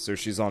lorry, so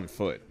she's on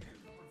foot.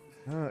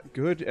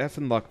 Good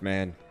effing luck,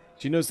 man.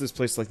 She knows this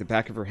place like the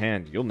back of her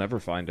hand. You'll never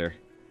find her.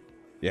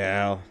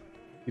 Yeah,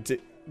 he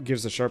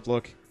gives a sharp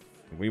look.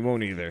 We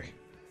won't either.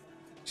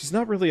 She's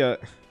not really a...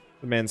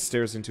 The man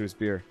stares into his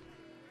beer.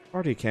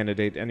 Party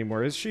candidate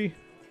anymore, is she?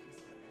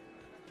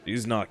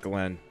 She's not,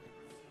 Glenn.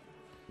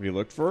 Have you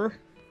looked for her?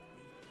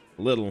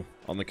 A little,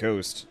 on the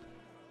coast.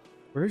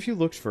 Where have you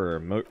looked for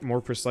her,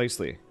 more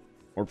precisely?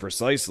 More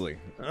precisely?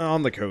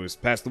 On the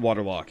coast, past the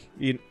waterlock.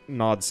 He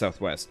nods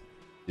southwest.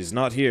 She's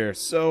not here,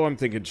 so I'm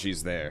thinking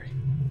she's there.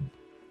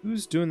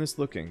 Who's doing this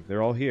looking?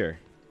 They're all here.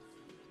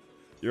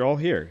 You're all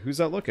here. Who's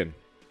that looking?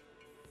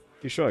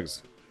 He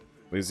shrugs.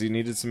 Lizzie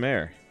needed some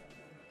air.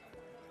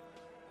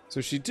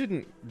 So she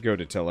didn't go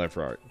to tell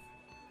Everard.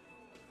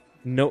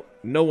 No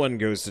one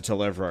goes to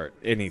tell Everard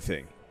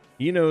anything.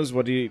 He knows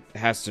what he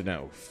has to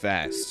know,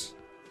 fast.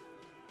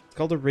 It's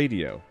called a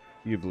radio,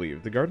 you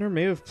believe. The gardener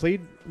may have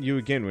played you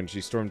again when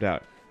she stormed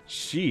out.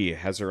 She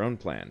has her own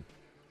plan.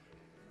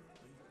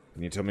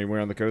 Can you tell me where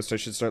on the coast I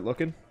should start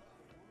looking?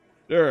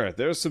 Sure,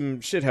 there's some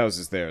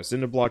shithouses there.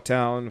 Cinderblock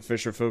Town,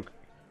 fisherfolk.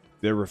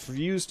 They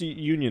refuse to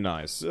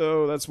unionize,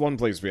 so that's one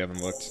place we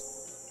haven't looked.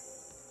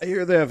 I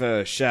hear they have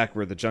a shack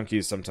where the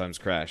junkies sometimes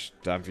crash.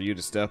 Time for you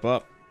to step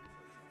up.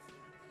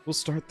 We'll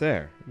start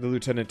there. The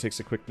lieutenant takes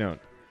a quick note.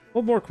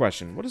 One more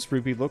question. What does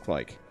Ruby look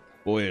like?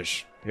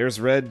 Boyish. Hair's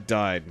red,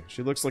 dyed.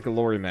 She looks like a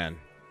lorry man.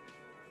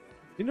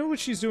 You know what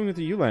she's doing with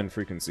the ULAN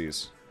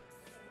frequencies?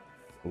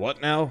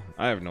 What now?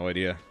 I have no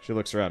idea. She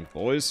looks around.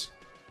 Boys?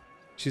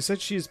 She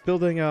said she's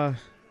building a...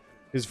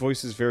 His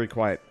voice is very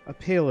quiet. A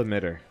pale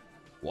emitter.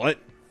 What?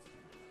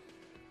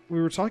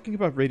 We were talking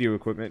about radio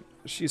equipment.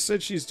 She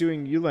said she's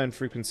doing ULAN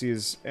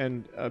frequencies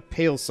and a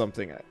pale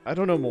something. I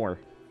don't know more.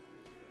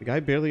 The guy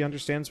barely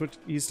understands what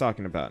he's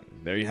talking about.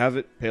 There you have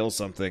it. Pale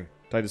something.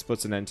 Titus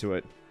puts an end to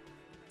it.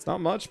 It's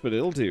not much, but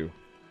it'll do.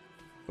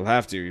 We'll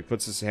have to. He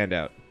puts his hand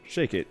out.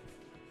 Shake it.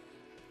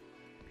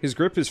 His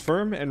grip is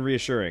firm and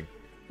reassuring,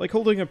 like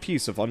holding a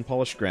piece of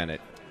unpolished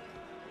granite.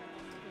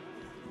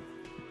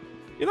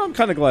 You know, I'm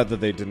kind of glad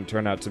that they didn't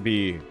turn out to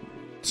be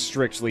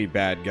strictly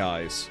bad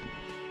guys.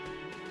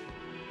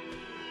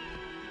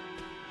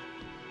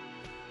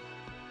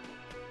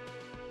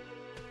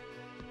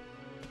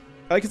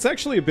 Like, it's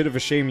actually a bit of a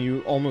shame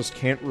you almost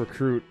can't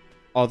recruit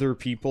other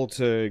people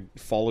to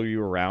follow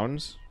you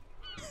around.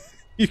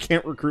 You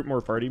can't recruit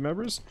more party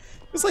members.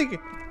 It's like,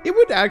 it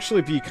would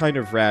actually be kind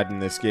of rad in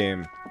this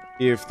game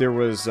if there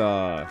was,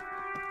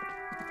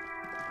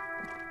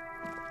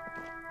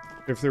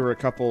 if there were a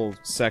couple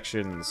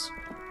sections...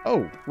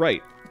 Oh,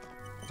 right.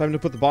 Time to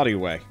put the body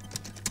away.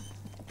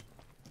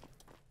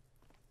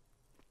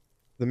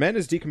 The man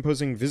is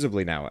decomposing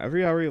visibly now.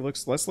 Every hour he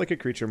looks less like a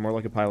creature, more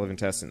like a pile of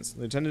intestines.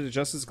 The lieutenant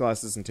adjusts his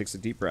glasses and takes a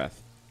deep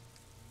breath.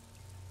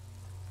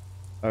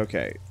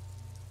 Okay.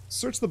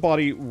 Search the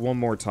body one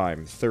more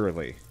time,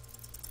 thoroughly.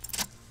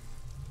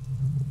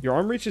 Your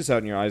arm reaches out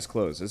and your eyes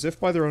close, as if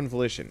by their own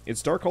volition.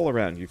 It's dark all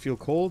around. You feel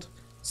cold,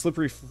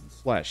 slippery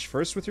flesh,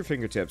 first with your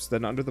fingertips,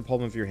 then under the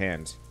palm of your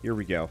hand. Here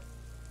we go.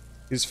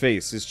 His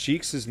face, his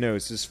cheeks, his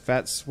nose, his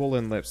fat,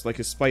 swollen lips. Like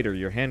a spider,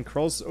 your hand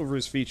crawls over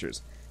his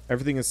features.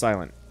 Everything is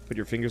silent. Put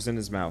your fingers in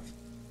his mouth.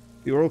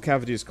 The oral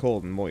cavity is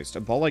cold and moist.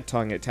 A ball-like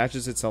tongue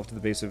attaches itself to the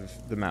base of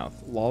the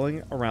mouth,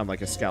 lolling around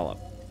like a scallop.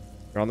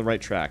 You're on the right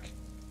track.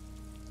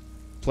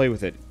 Play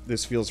with it.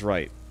 This feels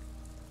right.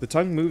 The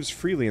tongue moves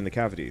freely in the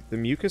cavity. The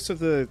mucus of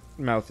the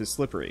mouth is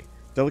slippery,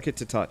 delicate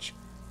to touch.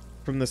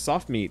 From the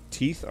soft meat,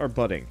 teeth are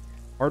budding,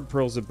 hard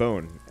pearls of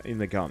bone in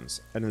the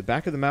gums. And in the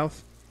back of the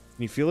mouth,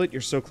 when you feel it,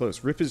 you're so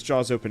close. Rip his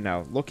jaws open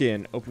now. Look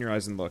in, open your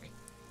eyes and look.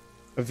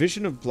 A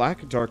vision of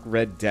black, dark,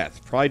 red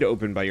death, pried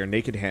open by your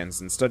naked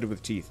hands and studded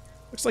with teeth.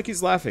 Looks like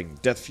he's laughing.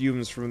 Death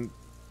fumes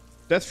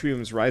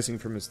rising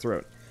from his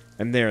throat.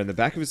 And there, in the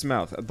back of his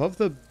mouth, above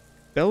the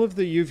bell of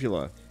the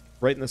uvula,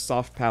 right in the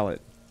soft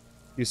palate,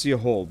 you see a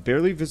hole,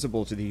 barely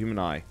visible to the human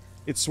eye.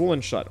 It's swollen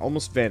shut,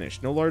 almost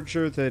vanished, no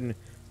larger than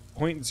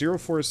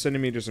 0.04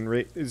 centimeters in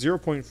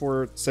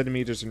 0.4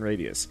 centimeters in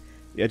radius.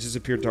 The edges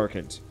appear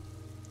darkened.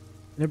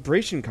 An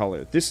abrasion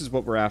collar. This is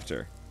what we're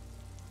after.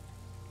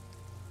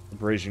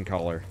 Abrasion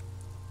collar.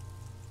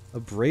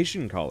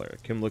 Abrasion collar.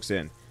 Kim looks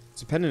in.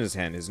 It's a pen in his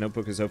hand. His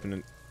notebook is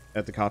open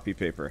at the copy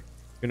paper.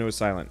 Kuno is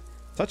silent.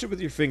 Touch it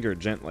with your finger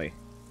gently.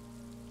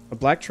 A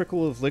black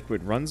trickle of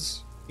liquid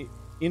runs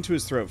into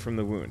his throat from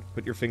the wound.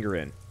 Put your finger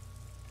in.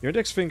 Your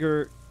index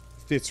finger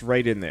fits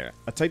right in there.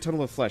 A tight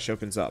tunnel of flesh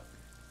opens up.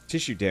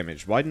 Tissue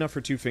damage, wide enough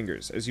for 2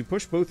 fingers. As you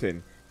push both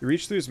in, you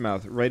reach through his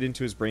mouth, right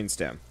into his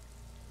brainstem.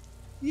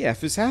 The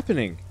F is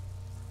happening?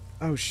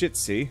 Oh shit,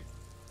 see?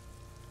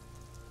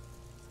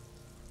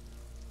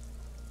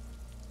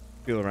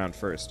 Feel around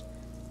first.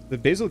 The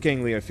basal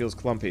ganglia feels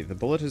clumpy. The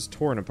bullet has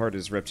torn apart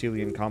his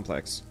reptilian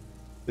complex.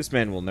 This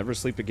man will never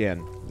sleep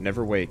again,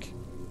 never wake.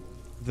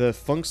 The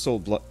funk-soul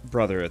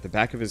brother at the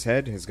back of his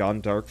head has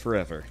gone dark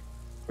forever.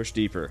 Push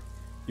deeper.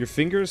 Your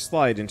fingers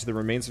slide into the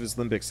remains of his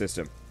limbic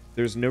system.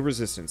 There's no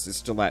resistance,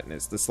 it's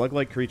gelatinous. The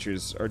slug-like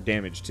creatures are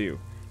damaged too.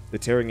 The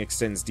tearing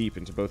extends deep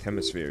into both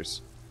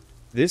hemispheres.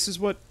 This is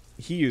what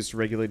he used to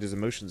regulate his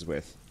emotions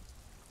with.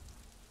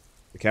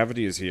 The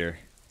cavity is here,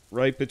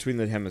 right between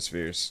the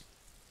hemispheres.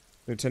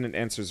 The lieutenant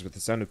answers with the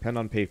sound of pen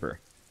on paper.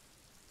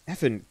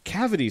 Effin'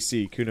 cavity,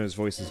 see! Kuno's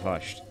voice is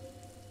hushed.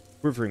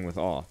 Quivering with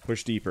awe,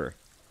 push deeper.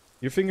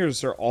 Your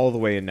fingers are all the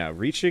way in now,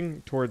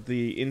 reaching toward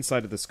the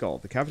inside of the skull.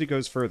 The cavity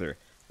goes further.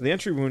 The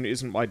entry wound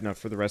isn't wide enough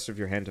for the rest of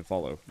your hand to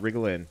follow.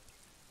 Wriggle in.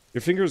 Your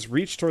fingers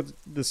reach toward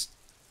the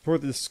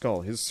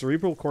skull. His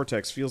cerebral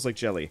cortex feels like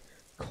jelly.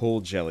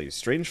 Cold jelly.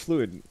 Strange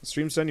fluid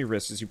streams down your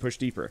wrist as you push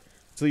deeper,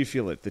 until you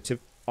feel it,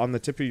 on the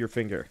tip of your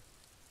finger.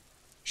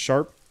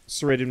 Sharp,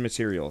 serrated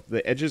material.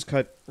 The edges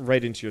cut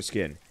right into your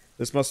skin.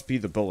 This must be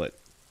the bullet.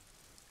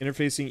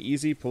 Interfacing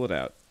easy, pull it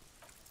out.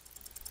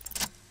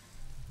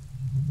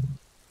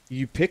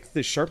 You pick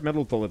the sharp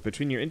metal bullet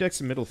between your index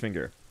and middle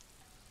finger.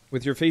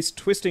 With your face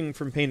twisting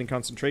from pain and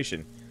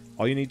concentration,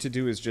 all you need to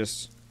do is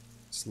just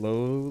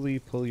slowly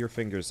pull your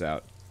fingers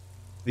out.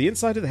 The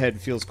inside of the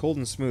head feels cold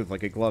and smooth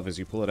like a glove as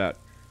you pull it out.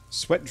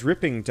 Sweat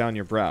dripping down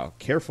your brow.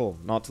 Careful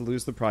not to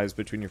lose the prize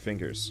between your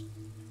fingers.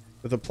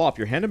 With a plop,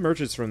 your hand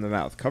emerges from the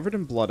mouth, covered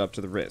in blood up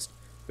to the wrist.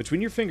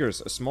 Between your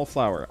fingers, a small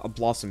flower, a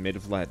blossom made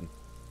of lead.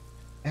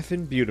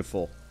 Effin'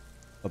 beautiful.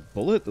 A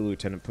bullet? The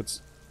lieutenant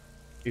puts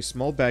a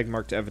small bag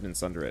marked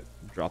evidence under it.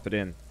 Drop it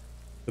in.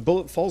 The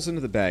bullet falls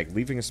into the bag,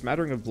 leaving a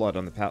smattering of blood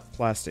on the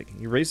plastic.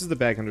 He raises the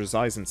bag under his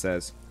eyes and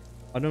says,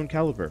 Unknown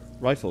caliber,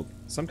 rifled,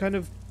 some kind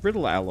of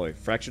brittle alloy,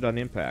 fractured on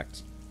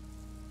impact.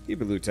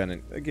 Keep it,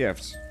 Lieutenant. A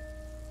gift.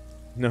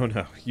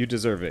 No, you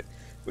deserve it.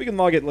 We can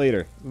log it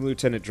later. The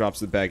lieutenant drops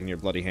the bag in your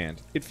bloody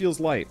hand. It feels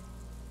light.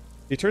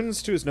 He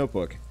turns to his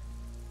notebook.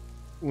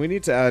 We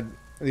need to add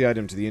the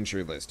item to the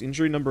injury list.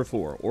 Injury number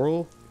 4.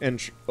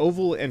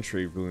 Oval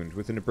entry wound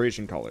with an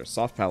abrasion collar.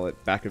 Soft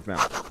palate, back of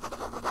mouth.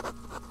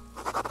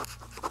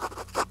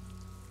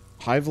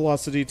 High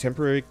velocity,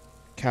 temporary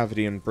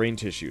cavity and brain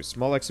tissue.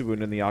 Small exit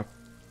wound in the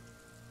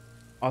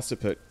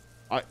occiput.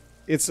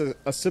 It's a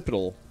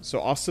occipital, so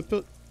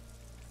occiput?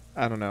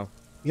 I don't know.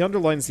 He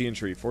underlines the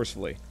injury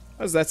forcefully.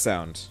 How does that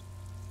sound?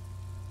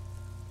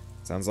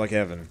 Sounds like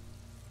heaven.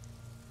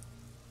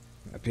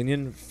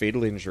 Opinion,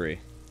 fatal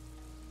injury.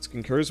 This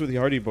concurs with the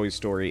Hardy Boys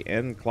story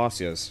and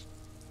Clausia's.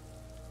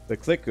 The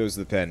click goes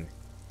the pen.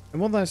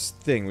 And one last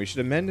thing, we should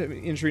amend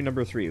injury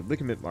number 3,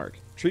 ligament mark.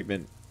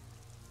 Treatment.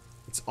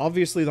 It's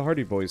obviously the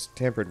Hardy Boys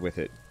tampered with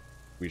it.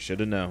 We should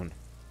have known.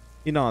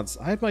 He nods.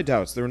 I had my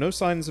doubts. There were no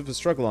signs of a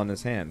struggle on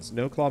his hands,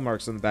 no claw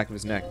marks on the back of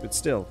his neck, but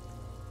still.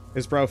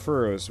 His brow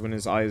furrows while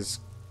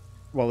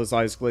his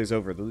eyes glaze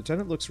over. The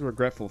lieutenant looks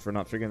regretful for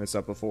not figuring this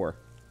out before.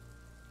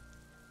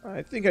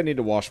 I think I need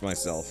to wash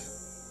myself.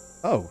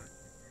 Oh.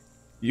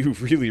 You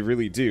really,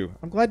 really do.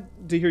 I'm glad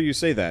to hear you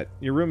say that.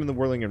 Your room in the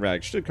Whirling and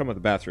Rag should come with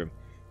a bathroom.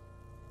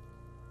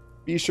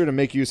 Be sure to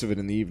make use of it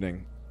in the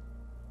evening.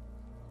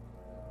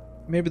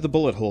 Maybe the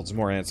bullet holds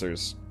more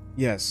answers.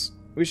 Yes,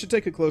 we should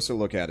take a closer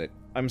look at it.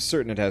 I'm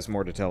certain it has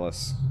more to tell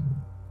us.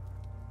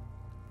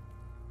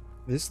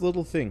 This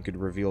little thing could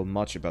reveal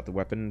much about the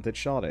weapon that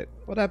shot it.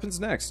 What happens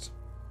next?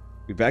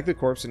 We bag the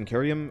corpse and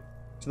carry him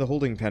to the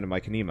holding pen in my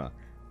Kanema.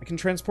 I can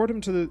transport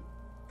him to the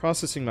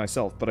processing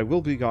myself, but I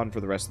will be gone for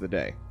the rest of the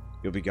day.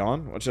 You'll be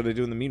gone? What should I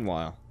do in the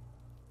meanwhile?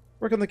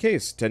 Work on the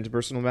case, tend to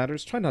personal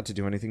matters, try not to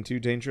do anything too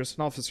dangerous.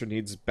 An officer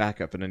needs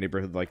backup in a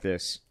neighborhood like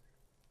this.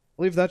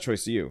 I'll leave that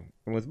choice to you.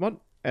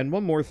 And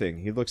one more thing,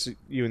 he looks at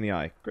you in the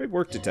eye. Great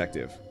work,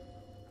 detective.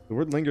 The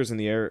word lingers in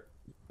the air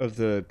of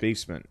the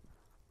basement.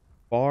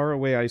 Far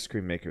away ice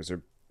cream makers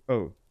are...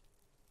 Oh.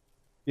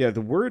 Yeah, the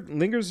word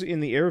lingers in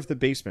the air of the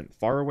basement.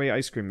 Far away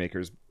ice cream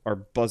makers are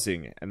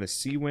buzzing, and the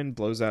sea wind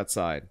blows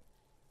outside.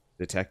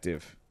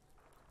 Detective.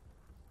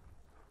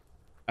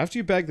 After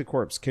you bag the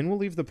corpse, Kin will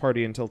leave the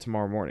party until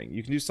tomorrow morning.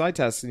 You can do side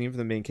tasks and even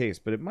the main case,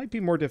 but it might be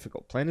more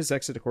difficult. Plan his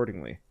exit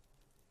accordingly.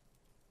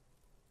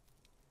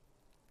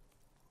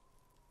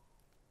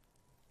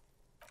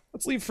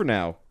 Let's leave for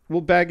now. We'll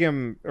bag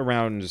him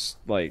around,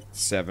 like,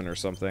 7 or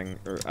something.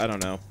 Or, I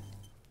don't know.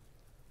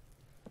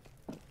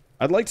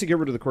 I'd like to get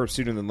rid of the corpse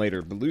sooner than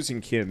later, but losing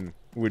Kin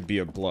would be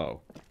a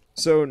blow.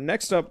 So,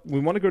 next up,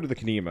 we want to go to the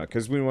Kanema,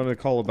 because we want to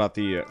call about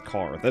the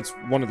car. That's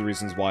one of the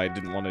reasons why I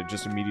didn't want to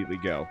just immediately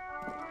go.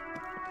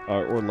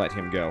 Or let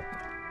him go.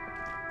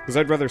 Because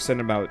I'd rather send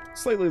him out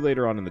slightly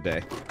later on in the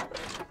day.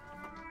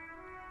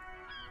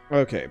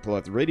 Okay, pull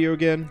out the radio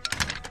again.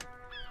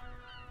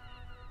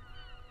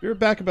 You're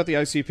back about the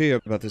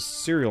ICP, about this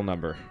serial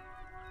number.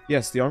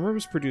 Yes, the armor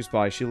was produced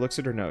by, she looks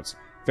at her notes,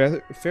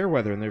 fair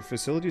weather in their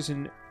facilities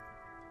in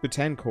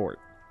Betancourt.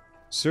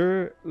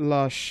 Sur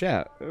la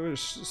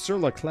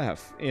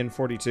Clef in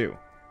 42.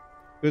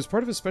 It was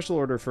part of a special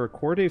order for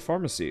Corday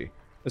Pharmacy,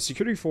 a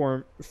security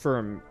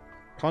firm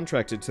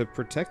contracted to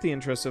protect the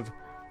interests of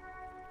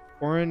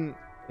Oren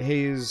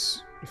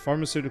Hayes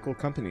pharmaceutical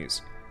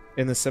companies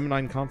in the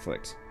Semonine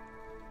conflict.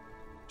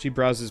 She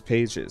browses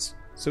pages.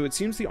 So it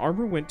seems the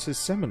armor went to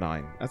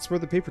Semonine. That's where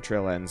the paper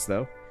trail ends,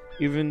 though.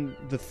 Even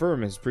the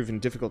firm has proven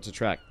difficult to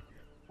track.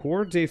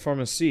 Corps de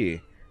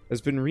Pharmacie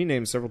has been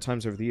renamed several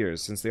times over the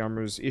years since the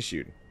armor was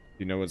issued. Do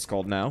you know what it's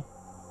called now?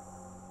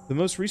 The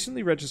most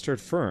recently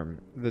registered firm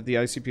that the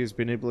ICP has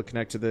been able to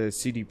connect to the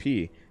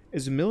CDP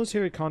is a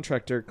military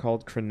contractor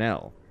called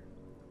Crenell.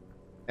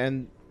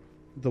 And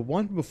the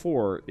one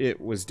before it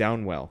was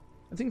Downwell.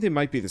 I think they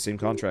might be the same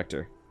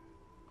contractor.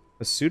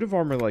 A suit of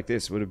armor like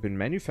this would have been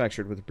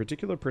manufactured with a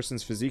particular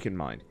person's physique in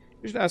mind.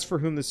 You should ask for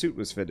whom the suit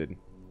was fitted.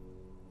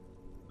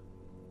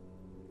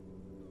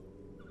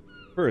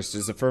 First,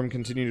 does the firm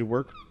continue to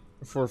work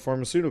for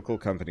pharmaceutical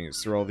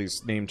companies through all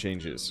these name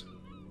changes?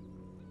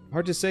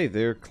 Hard to say.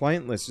 Their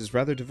client list is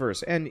rather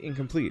diverse and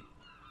incomplete.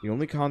 The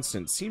only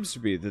constant seems to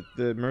be that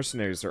the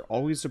mercenaries are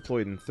always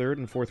deployed in third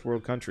and fourth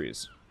world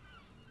countries.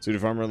 A suit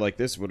of armor like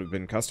this would have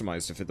been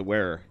customized to fit the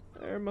wearer.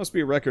 There must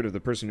be a record of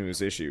the person who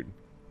was issued.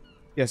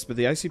 Yes, but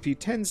the ICP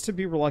tends to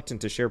be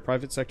reluctant to share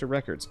private sector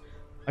records.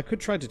 I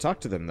could try to talk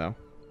to them, though.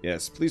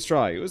 Yes, please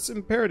try. It was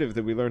imperative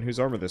that we learn whose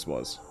armor this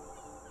was.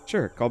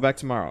 Sure, call back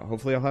tomorrow.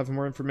 Hopefully I'll have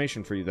more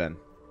information for you then.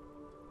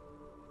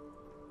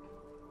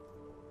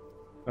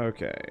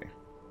 Okay.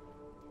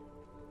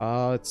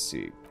 Let's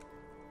see.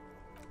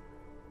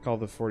 Call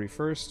the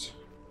 41st.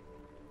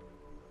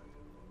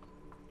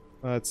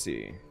 Let's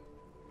see.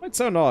 Might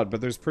sound odd, but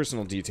there's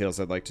personal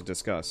details I'd like to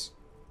discuss.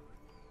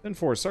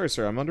 10-4. Sorry,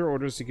 sir. I'm under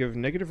orders to give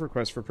negative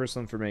requests for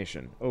personal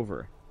information.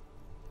 Over.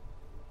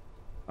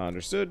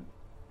 Understood.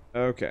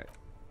 Okay.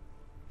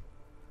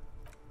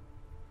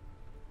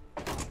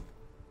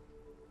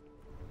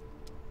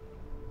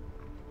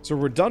 So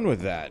we're done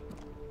with that.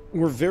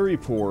 We're very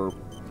poor.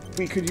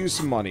 We could use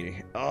some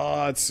money.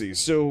 Let's see.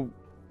 So,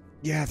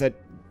 yeah, that...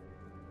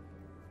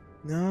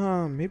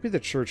 No, maybe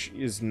the church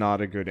is not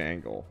a good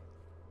angle.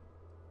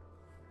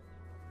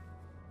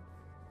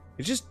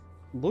 It just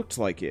looked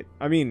like it.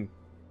 I mean...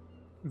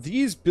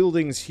 These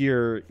buildings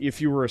here, if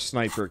you were a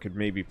sniper, could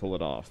maybe pull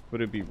it off,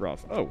 but it'd be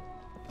rough. Oh,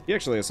 he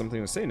actually has something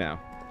to say now.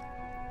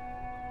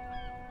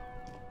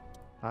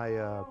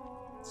 I,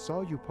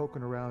 saw you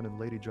poking around in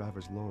Lady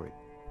Driver's lorry.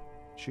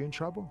 She in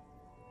trouble?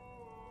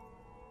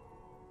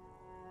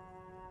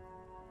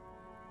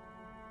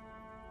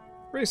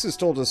 Grace has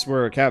told us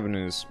where her cabin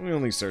is. We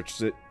only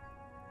searched it.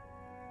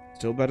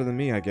 Still better than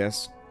me, I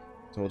guess.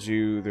 Told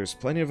you there's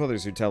plenty of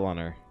others who tell on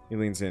her. He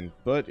leans in.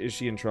 But is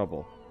she in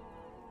trouble?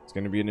 It's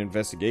going to be an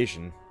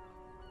investigation.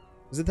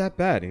 Is it that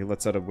bad? He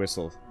lets out a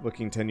whistle,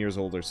 looking 10 years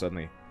older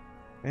suddenly.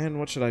 Man,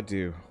 what should I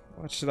do?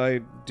 What should I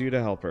do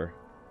to help her?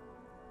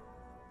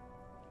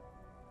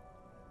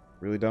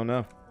 Really don't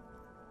know.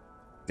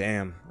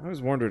 Damn, I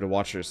always warned her to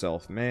watch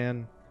herself.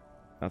 Man,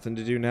 nothing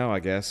to do now, I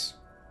guess.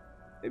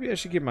 Maybe I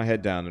should keep my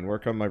head down and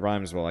work on my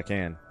rhymes while I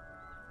can.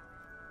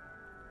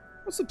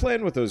 What's the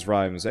plan with those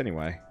rhymes,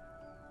 anyway?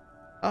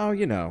 Oh,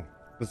 you know.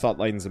 The thought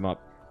lightens him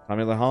up.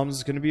 Tommy Laham's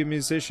is going to be a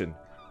musician.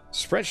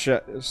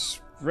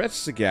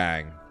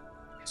 Spretzagang.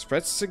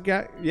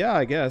 Yeah,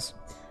 I guess.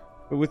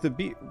 But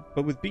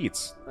with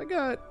beats. I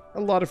got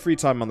a lot of free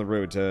time on the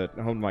road to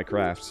hone my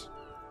craft.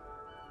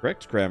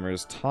 Correct grammar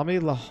is Tommy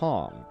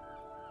Laham.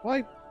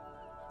 Why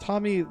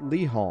Tommy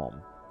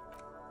Leham?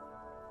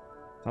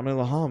 Tommy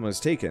Laham was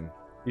taken.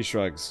 He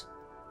shrugs.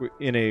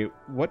 In a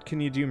what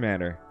can you do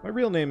manner. My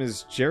real name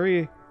is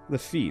Jerry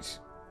Lafitte.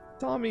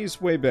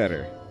 Tommy's way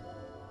better.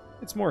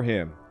 It's more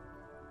him.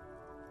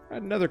 I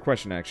had another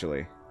question,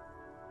 actually.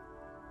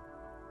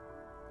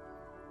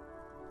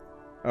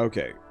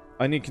 Okay,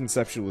 I need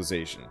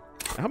conceptualization.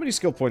 How many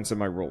skill points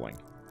am I rolling?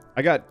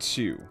 I got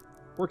 2.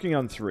 Working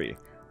on 3.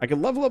 I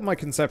can level up my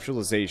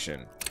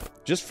conceptualization.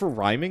 Just for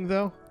rhyming,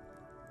 though?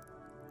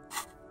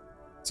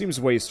 Seems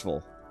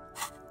wasteful.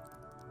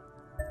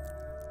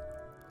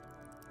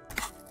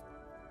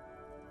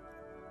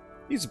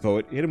 He's a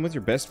poet. Hit him with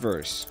your best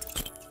verse.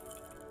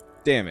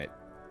 Damn it.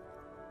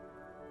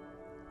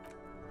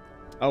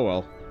 Oh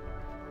well.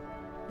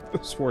 It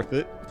was worth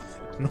it.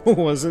 No, it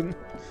wasn't.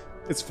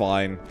 It's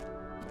fine.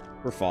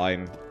 We're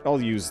fine.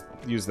 I'll use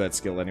that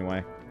skill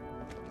anyway.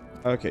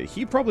 Okay,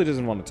 he probably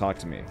doesn't want to talk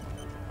to me.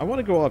 I want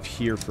to go up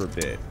here for a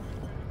bit.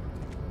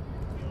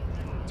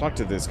 Talk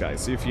to this guy,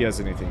 see if he has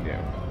anything new.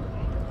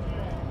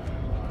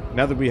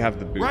 Now that we have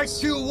the boots. Right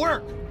to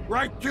work!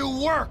 Right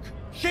to work!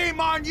 Shame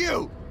on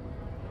you!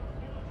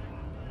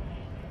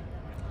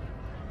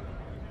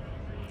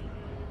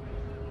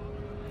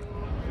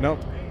 Nope.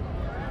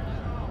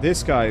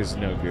 This guy's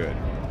no good.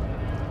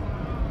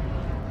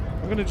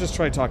 I'm gonna just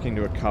try talking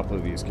to a couple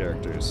of these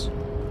characters.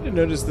 I didn't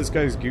notice this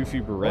guy's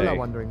goofy beret. Hola,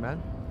 Wandering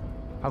Man.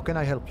 How can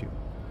I help you?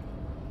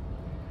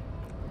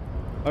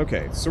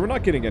 Okay, so we're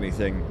not getting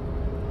anything,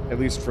 at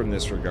least from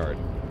this regard.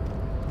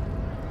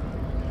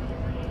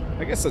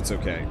 I guess that's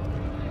okay.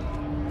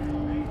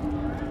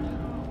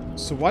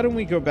 So why don't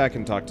we go back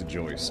and talk to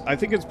Joyce? I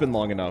think it's been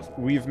long enough.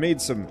 We've made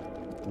some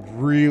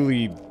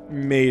really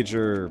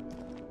major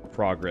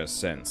progress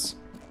since.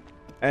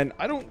 And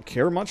I don't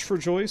care much for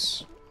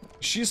Joyce.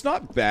 She's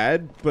not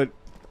bad, but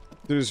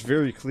there's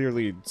very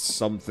clearly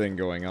something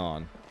going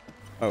on.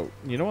 Oh,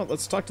 you know what?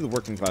 Let's talk to the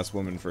working class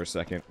woman for a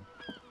second.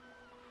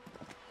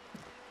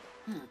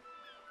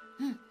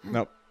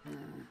 Nope.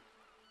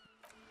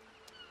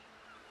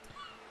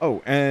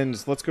 Oh,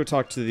 and let's go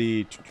talk to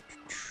the...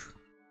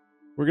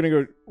 We're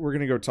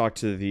gonna go talk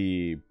to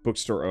the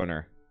bookstore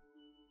owner.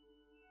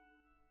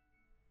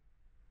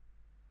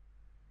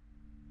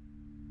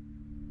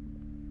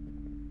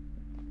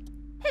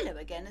 Hello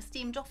again,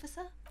 esteemed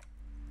officer.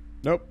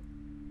 Nope.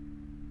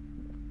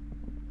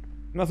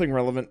 Nothing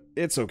relevant.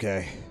 It's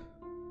okay.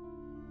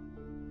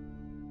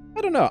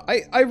 I don't know.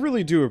 I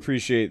really do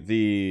appreciate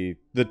the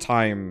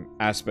time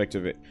aspect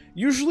of it.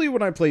 Usually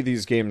when I play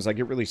these games, I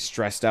get really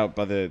stressed out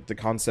by the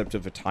concept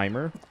of a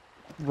timer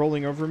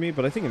rolling over me,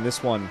 but I think in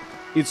this one,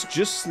 it's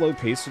just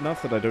slow-paced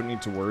enough that I don't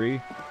need to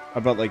worry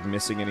about, like,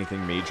 missing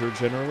anything major,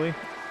 generally.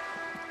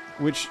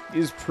 Which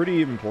is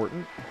pretty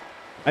important.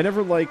 I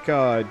never like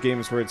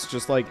games where it's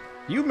just like,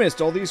 you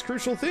missed all these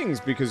crucial things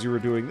because you were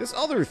doing this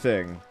other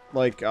thing.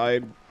 Like,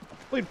 I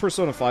played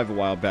Persona 5 a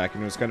while back,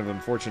 and it was kind of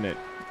unfortunate.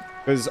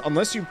 Because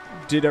unless you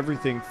did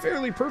everything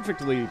fairly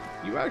perfectly,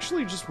 you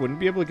actually just wouldn't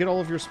be able to get all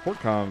of your support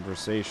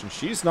conversations.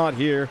 She's not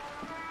here.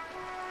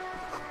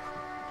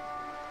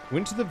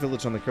 Went to the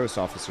village on the coast,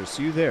 officer.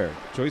 See you there.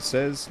 Joyce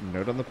says,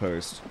 note on the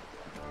post.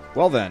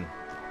 Well then.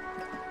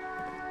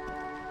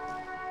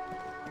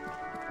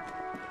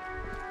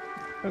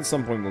 At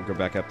some point we'll go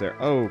back up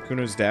there. Oh,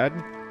 Kuno's dad?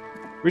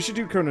 We should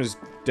do Kuno's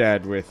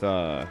dad with,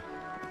 or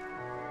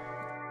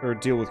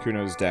deal with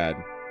Kuno's dad.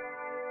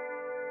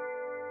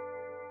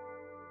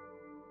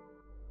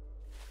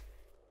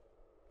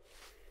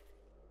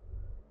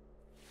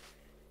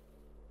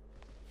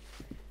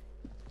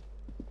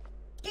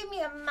 Give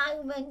me a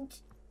moment.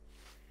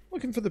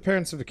 Looking for the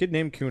parents of a kid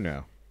named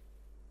Kuno.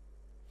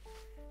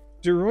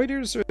 De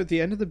Reuters are at the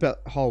end of the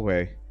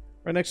hallway,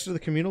 right next to the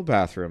communal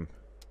bathroom.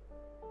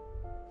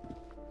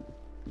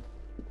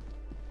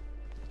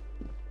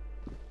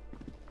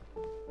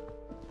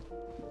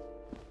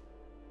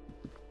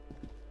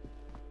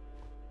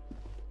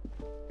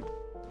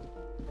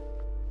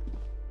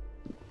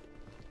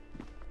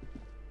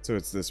 So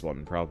it's this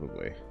one,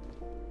 probably.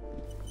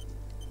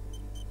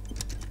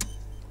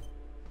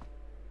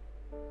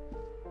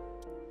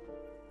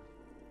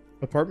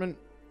 Apartment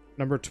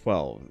number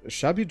 12. A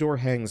shabby door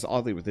hangs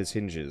oddly with its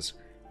hinges.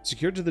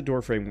 Secured to the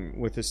doorframe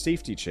with a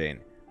safety chain.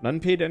 An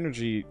unpaid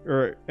energy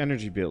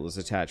bill is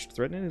attached,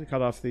 threatening to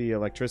cut off the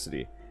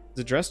electricity. It's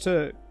addressed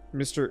to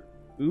Mr.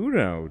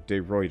 Uno de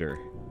Reuter.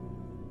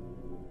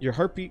 Your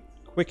heartbeat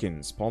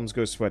quickens, palms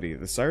go sweaty.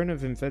 The siren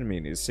of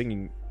amphetamine is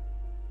singing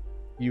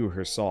you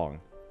her song.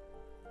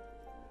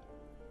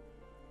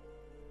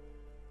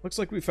 Looks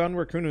like we found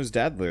where Kuno's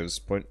dad lives.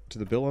 Point to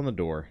the bill on the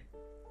door.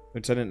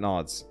 Lieutenant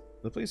nods.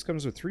 The place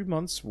comes with 3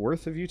 months'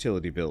 worth of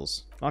utility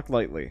bills. Knock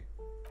lightly.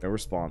 No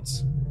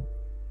response.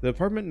 The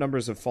apartment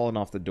numbers have fallen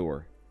off the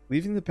door,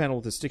 leaving the panel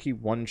with a sticky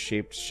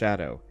 1-shaped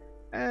shadow,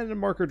 and a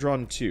marker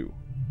drawn 2.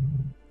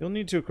 You'll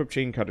need to equip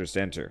chain cutters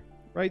to enter.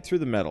 Right through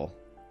the metal.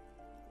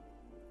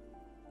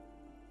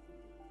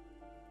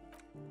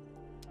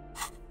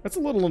 That's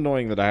a little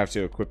annoying that I have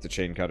to equip the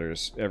chain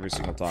cutters every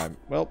single time.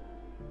 Well,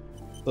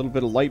 a little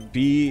bit of light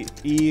B,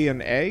 E,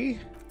 and A.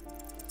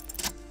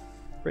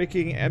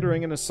 Breaking,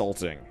 entering, and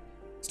assaulting.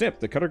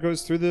 Snip! The cutter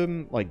goes through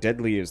them like dead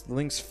leaves. The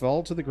links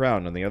fall to the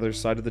ground on the other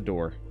side of the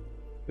door.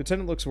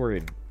 Lieutenant looks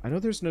worried. I know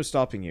there's no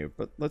stopping you,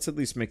 but let's at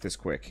least make this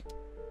quick.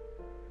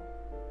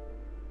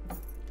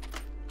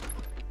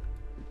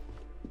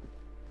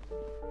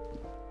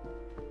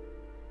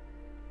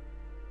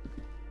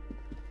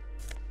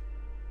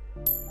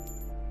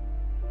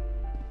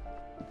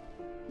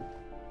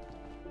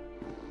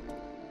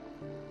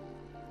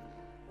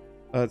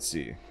 Let's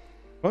see.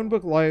 Phone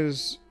book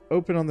lies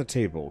open on the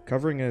table,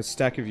 covering a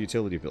stack of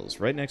utility bills.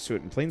 Right next to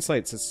it, in plain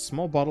sight, sits a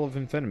small bottle of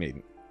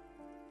amphetamine,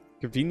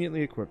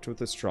 conveniently equipped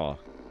with a straw.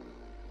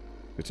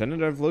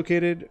 Lieutenant, I've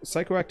located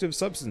psychoactive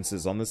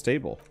substances on this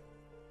table.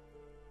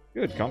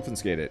 Good,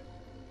 confiscate it.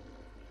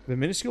 The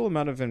minuscule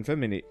amount of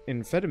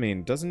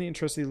amphetamine doesn't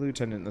interest the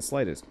lieutenant in the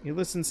slightest. He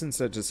listens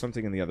instead to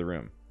something in the other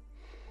room.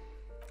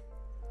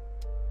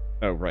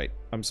 Oh, right.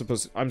 I'm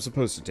supposed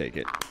to take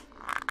it.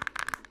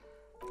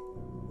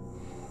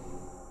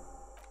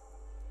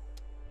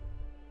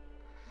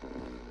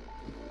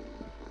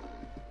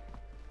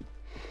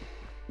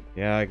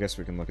 Yeah, I guess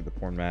we can look at the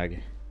porn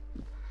mag.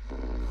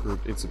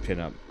 It's a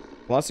pinup.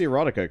 Glossy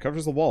erotica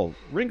covers the wall,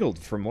 wrinkled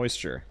from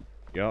moisture.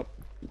 Yup.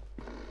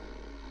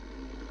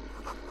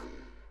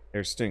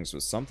 Hair stinks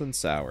with something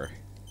sour.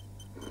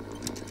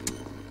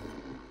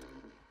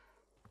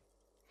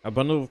 A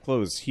bundle of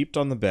clothes heaped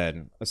on the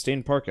bed, a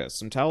stained parka,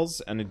 some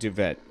towels, and a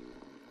duvet.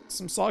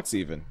 Some socks,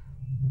 even.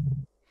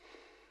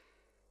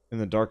 In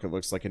the dark, it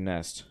looks like a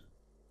nest.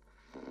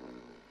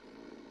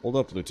 Hold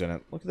up,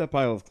 Lieutenant. Look at that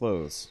pile of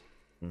clothes.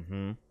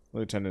 Mm-hmm.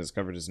 Lieutenant has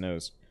covered his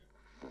nose.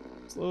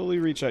 Slowly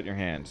reach out your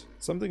hand.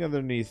 Something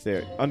underneath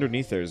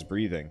there is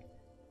breathing.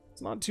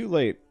 It's not too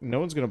late. No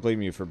one's going to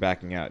blame you for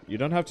backing out. You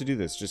don't have to do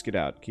this. Just get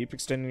out. Keep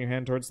extending your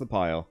hand towards the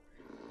pile.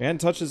 Your hand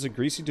touches a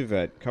greasy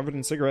duvet, covered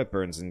in cigarette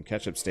burns and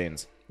ketchup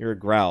stains. You hear a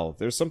growl.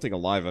 There's something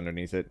alive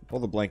underneath it. Pull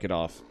the blanket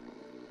off.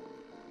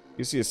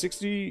 You see a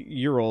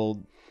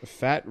 60-year-old,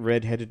 fat,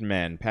 red-headed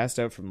man passed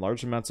out from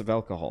large amounts of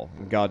alcohol,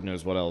 and God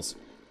knows what else.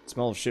 The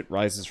smell of shit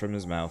rises from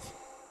his mouth.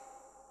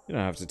 You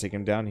don't have to take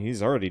him down.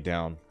 He's already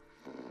down.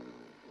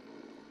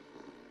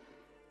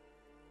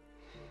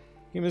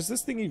 Kim, is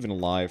this thing even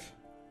alive?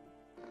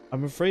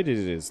 I'm afraid it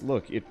is.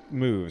 Look, it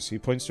moves. He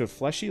points to a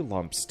fleshy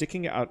lump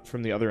sticking out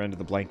from the other end of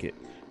the blanket.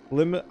 The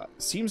limb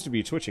seems to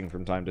be twitching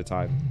from time to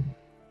time.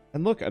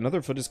 And look,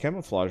 another foot is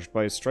camouflaged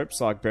by a striped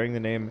sock bearing the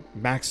name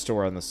Max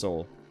Store on the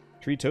sole.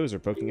 3 toes are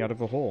poking out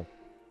of a hole.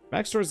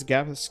 Max Store is a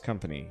gas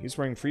company. He's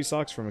wearing free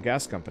socks from a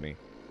gas company.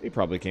 They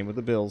probably came with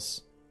the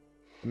bills.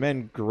 The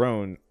man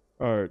groan...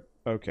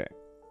 okay.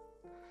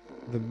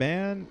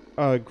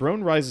 The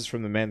groan rises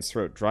from the man's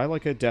throat, dry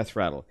like a death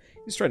rattle.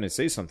 He's trying to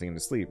say something in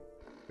his sleep.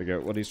 Figure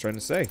out what he's trying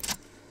to say.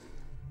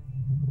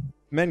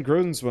 The man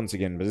groans once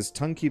again, but his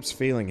tongue keeps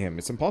failing him.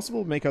 It's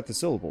impossible to make out the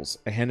syllables.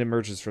 A hand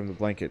emerges from the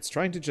blankets,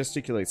 trying to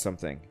gesticulate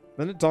something.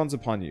 Then it dawns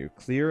upon you,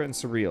 clear and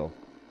surreal.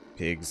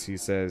 Pigs, he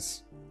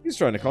says. He's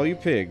trying to call you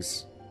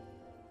pigs.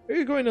 Are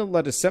you going to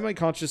let a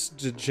semi-conscious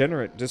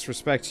degenerate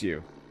disrespect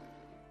you?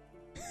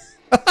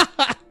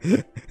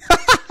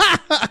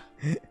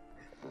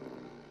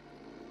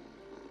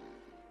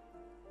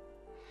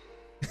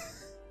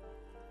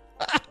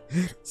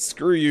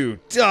 Screw you.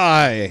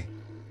 Die!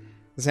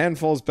 His hand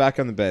falls back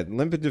on the bed,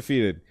 limp and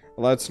defeated.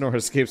 A loud snore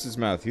escapes his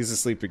mouth. He's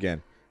asleep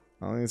again.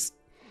 Well, he's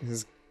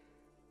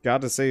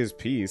got to say his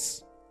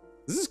piece.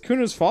 This is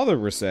Kuna's father,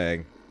 we're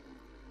saying.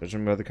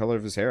 Judging by the color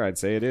of his hair, I'd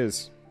say it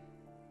is.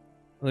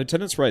 The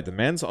lieutenant's right. The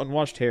man's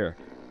unwashed hair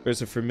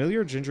bears a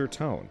familiar ginger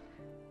tone.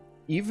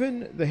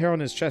 Even the hair on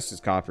his chest is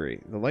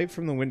coppery. The light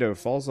from the window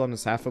falls on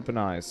his half-open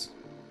eyes.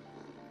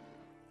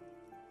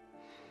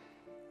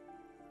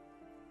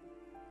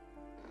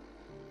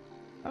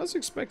 I was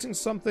expecting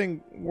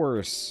something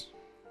worse.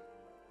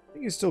 I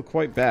think he's still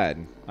quite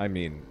bad. I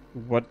mean,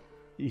 what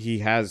he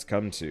has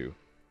come to.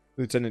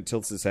 Lieutenant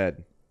tilts his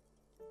head.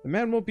 The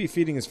man won't be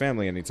feeding his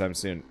family anytime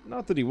soon.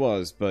 Not that he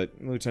was, but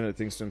Lieutenant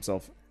thinks to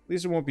himself, at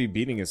least he won't be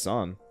beating his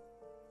son.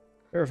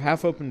 A pair of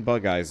half-open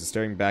bug eyes is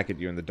staring back at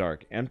you in the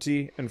dark,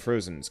 empty and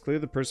frozen. It's clear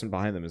the person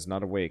behind them is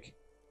not awake.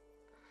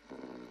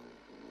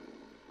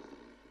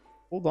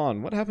 Hold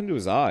on, what happened to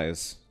his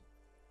eyes?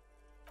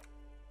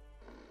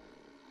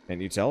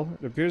 Can't you tell?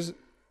 It appears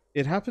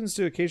it happens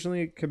to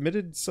occasionally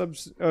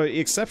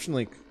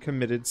exceptionally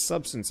committed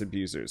substance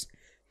abusers.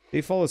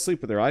 They fall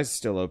asleep with their eyes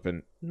still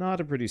open.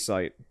 Not a pretty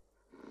sight.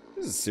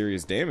 This is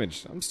serious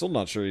damage. I'm still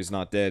not sure he's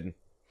not dead.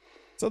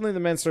 Suddenly the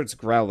man starts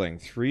growling.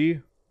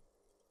 3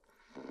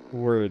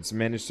 words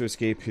manage to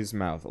escape his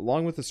mouth,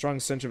 along with a strong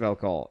stench of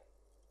alcohol.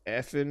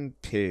 Effin'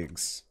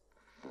 pigs.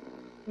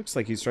 Looks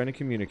like he's trying to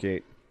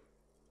communicate.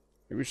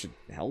 Maybe we should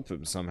help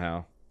him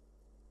somehow.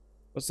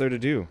 What's there to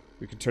do?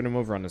 We could turn him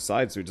over on his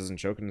side so he doesn't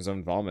choke in his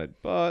own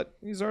vomit, but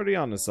he's already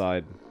on his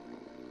side.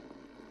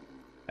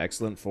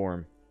 Excellent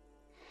form.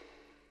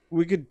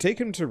 We could take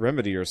him to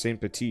Remedy or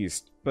St.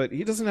 Baptiste, but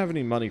he doesn't have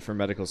any money for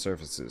medical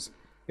services.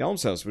 The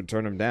almshouse would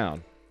turn him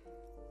down.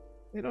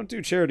 They don't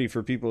do charity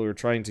for people who are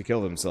trying to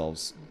kill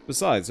themselves.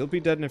 Besides, he'll be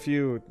dead in a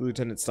few. The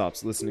lieutenant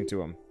stops, listening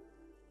to him.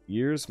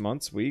 Years,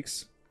 months,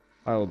 weeks?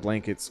 Pile of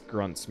blankets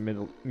grunts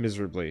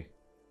miserably.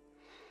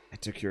 I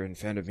took your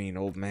amphetamine,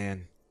 old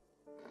man.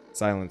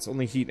 Silence.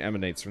 Only heat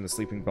emanates from the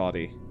sleeping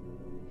body.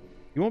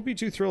 You won't be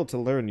too thrilled to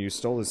learn you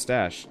stole his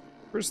stash.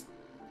 First,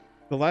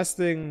 the last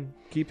thing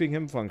keeping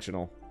him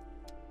functional.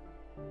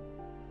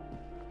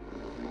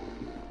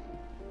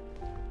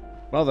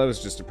 Well, that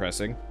was just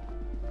depressing.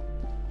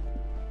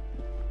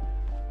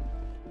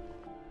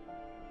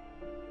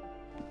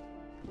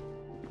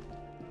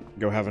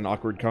 Go have an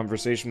awkward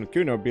conversation with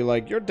Kuno. Be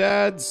like, your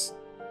dad's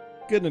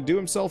gonna do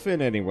himself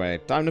in anyway.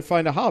 Time to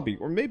find a hobby,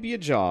 or maybe a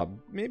job.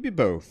 Maybe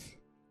both.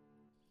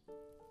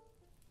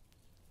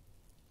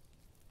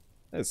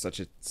 That's such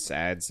a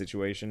sad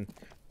situation.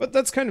 But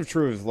that's kind of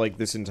true of, like,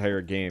 this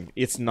entire game.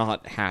 It's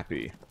not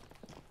happy.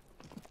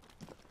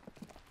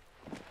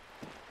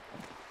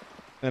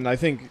 And I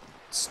think,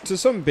 to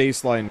some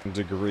baseline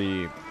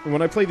degree,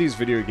 when I play these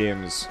video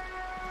games,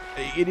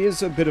 it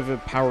is a bit of a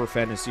power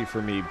fantasy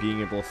for me,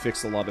 being able to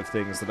fix a lot of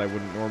things that I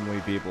wouldn't normally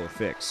be able to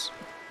fix.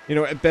 You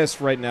know, at best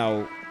right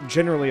now,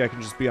 generally I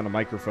can just be on a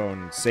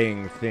microphone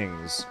saying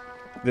things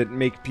that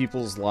make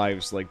people's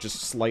lives, like,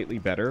 just slightly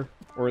better,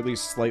 or at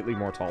least slightly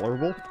more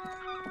tolerable.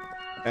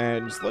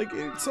 And, like,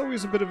 it's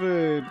always a bit of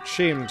a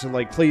shame to,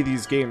 like, play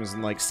these games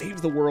and, like,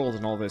 save the world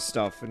and all this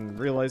stuff, and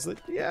realize that,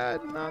 yeah,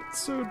 not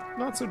so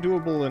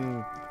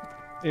doable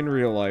in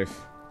real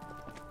life.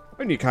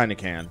 And you kinda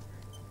can.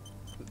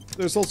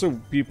 There's also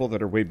people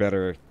that are way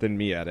better than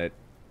me at it.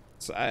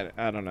 So,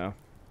 I don't know.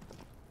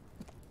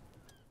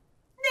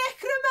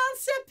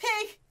 Necromancer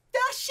pig!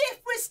 That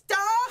ship was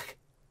dark!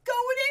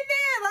 Going in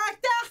there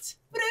like that!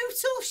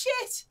 Brutal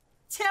shit!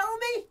 Tell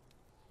me!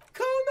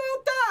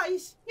 Kuno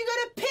dies! You're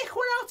gonna pick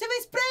one out of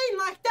his brain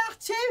like that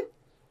too?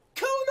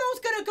 Kuno's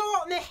gonna go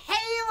out in a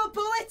hail of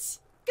bullets!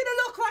 Gonna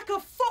look like a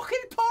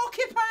fucking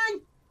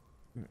porcupine!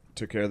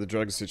 Took care of the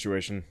drug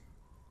situation.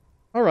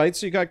 Alright,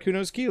 so you got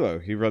Kuno's kilo.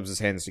 He rubs his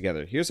hands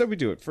together. Here's how we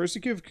do it. First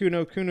you give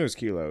Kuno Kuno's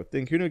kilo.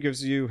 Then Kuno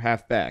gives you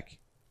half back.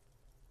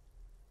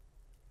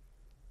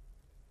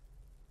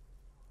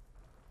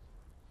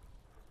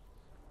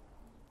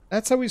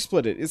 That's how we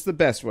split it. It's the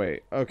best way.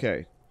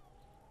 Okay.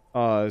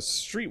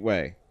 Street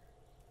way.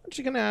 Aren't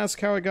you gonna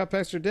ask how I got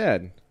past your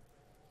dad?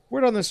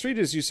 Word on the street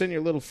is you sent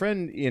your little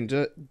friend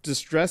in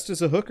distressed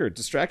as a hooker,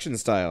 distraction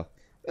style.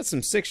 That's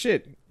some sick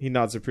shit. He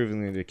nods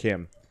approvingly to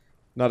Kim.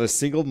 Not a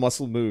single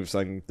muscle moves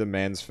on the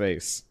man's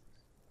face.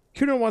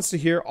 Kuno wants to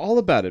hear all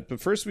about it, but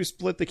first we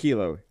split the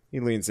kilo. He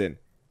leans in.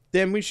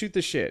 Then we shoot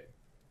the shit.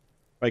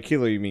 By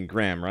kilo you mean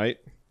gram, right?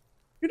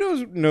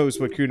 Who knows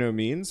what Kuno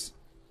means?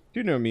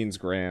 Kuno means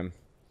gram.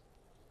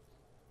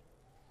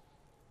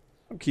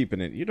 I'm keeping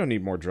it. You don't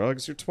need more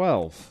drugs. You're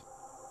 12.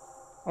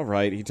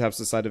 Alright, he taps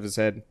the side of his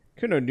head.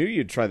 Kuno knew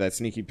you'd try that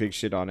sneaky pig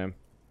shit on him.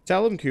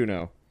 Tell him,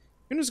 Kuno.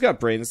 Kuno's got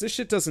brains. This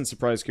shit doesn't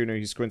surprise Kuno.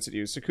 He squints at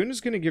you. So Kuno's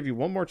gonna give you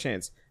one more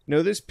chance.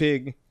 No, this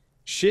pig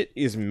shit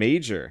is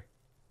major.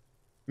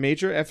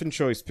 Major effing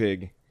choice,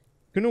 pig.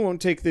 Kuno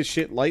won't take this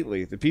shit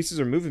lightly. The pieces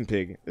are moving,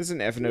 pig. This is an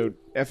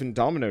effing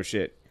domino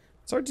shit.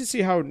 It's hard to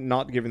see how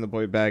not giving the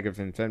boy a bag of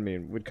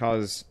amphetamine would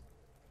cause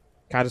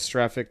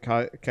catastrophic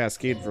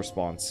cascade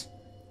response.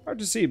 Hard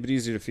to see, but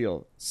easy to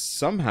feel.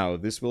 Somehow,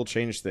 this will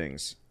change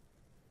things.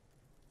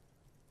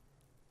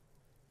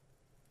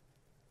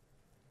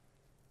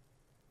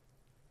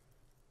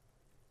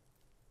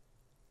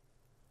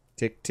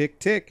 Tick, tick,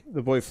 tick.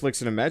 The boy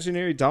flicks an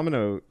imaginary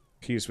domino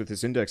piece with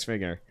his index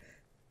finger.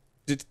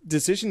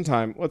 Decision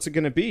time. What's it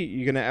gonna be?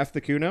 You gonna F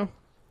the Kuno?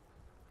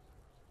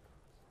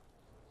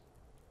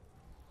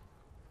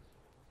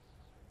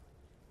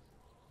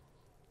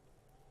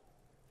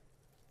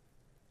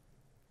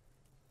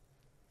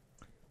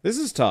 This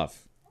is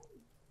tough.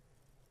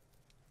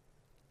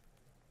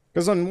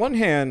 Because on one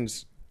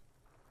hand,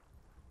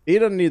 he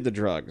doesn't need the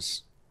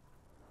drugs.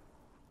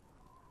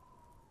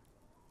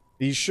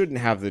 He shouldn't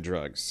have the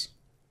drugs.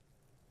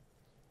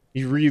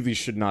 He really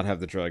should not have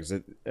the drugs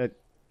at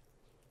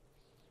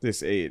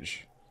this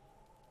age.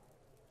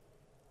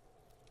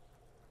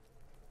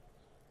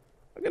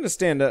 I'm gonna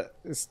stand up,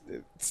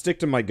 stick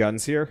to my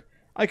guns here.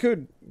 I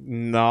could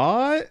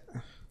not.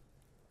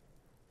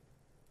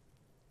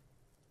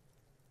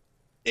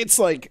 It's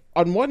like,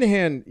 on one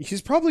hand,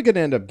 he's probably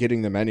gonna end up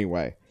getting them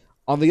anyway.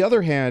 On the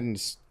other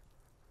hand,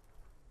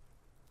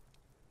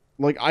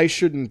 like, I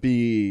shouldn't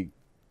be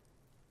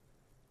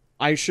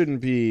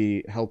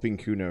helping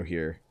Kuno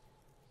here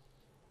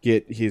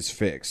get his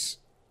fix.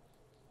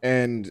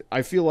 And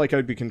I feel like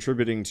I'd be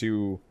contributing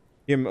to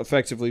him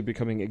effectively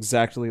becoming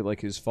exactly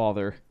like his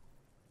father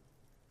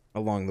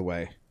along the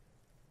way.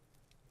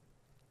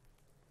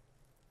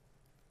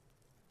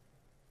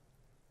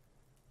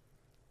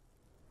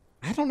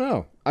 I don't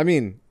know. I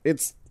mean,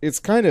 it's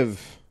kind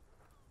of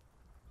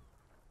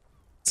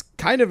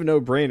a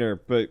no-brainer,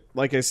 but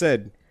like I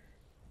said,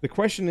 the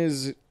question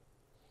is,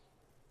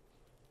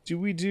 do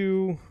we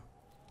do...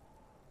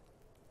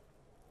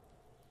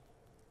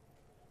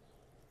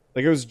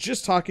 Like, I was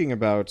just talking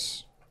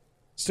about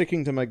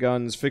sticking to my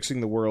guns,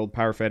 fixing the world,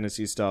 power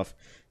fantasy stuff.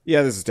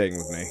 Yeah, this is staying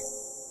with me.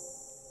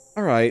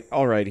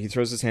 Alright, he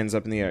throws his hands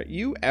up in the air.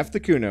 You F the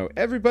Kuno.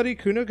 Everybody,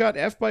 Kuno got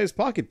F'd by his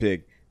pocket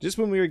pig. Just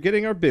when we were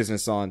getting our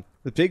business on.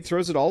 The pig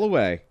throws it all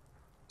away.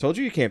 Told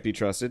you can't be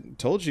trusted.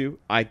 Told you.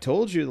 I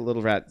told you, the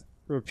little rat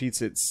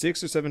repeats it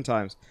 6 or 7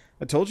 times.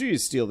 I told you you'd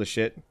steal the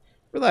shit.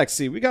 Relax,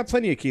 see, we got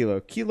plenty of kilo.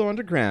 Kilo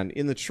underground,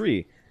 in the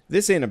tree.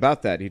 This ain't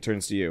about that, he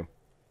turns to you.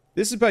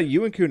 This is about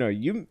you and Kuno.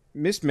 You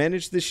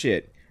mismanaged this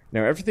shit.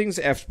 Now everything's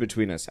F'd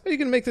between us. How are you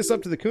gonna make this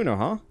up to the Kuno,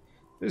 huh?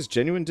 There's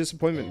genuine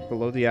disappointment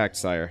below the act,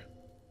 sire.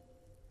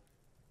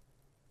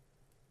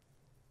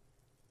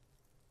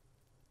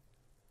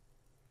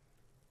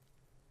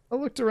 I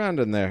looked around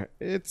in there.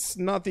 It's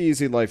not the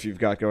easy life you've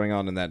got going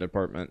on in that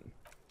apartment.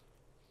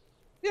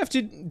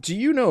 Do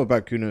you know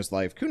about Kuno's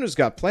life? Kuno's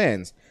got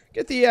plans.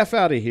 Get the F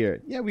out of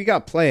here. Yeah, we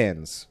got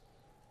plans.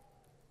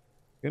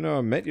 Kuno,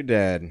 I met your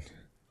dad.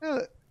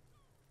 How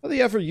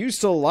the F are you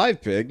still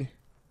alive, pig?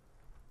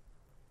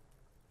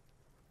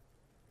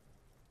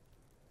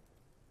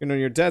 You know,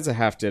 your dad's a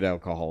half-dead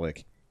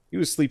alcoholic. He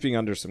was sleeping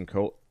under some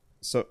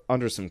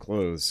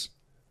clothes.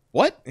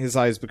 What? His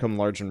eyes become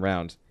large and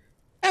round.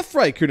 F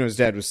right, Kuno's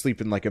dad was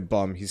sleeping like a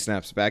bum, he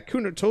snaps back.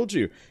 Kuno told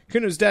you.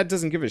 Kuno's dad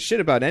doesn't give a shit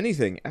about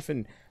anything.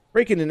 Effing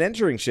breaking and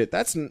entering shit,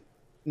 that's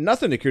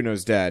nothing to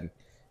Kuno's dad.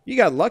 You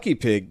got lucky,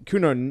 pig.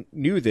 Kuno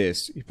knew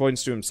this. He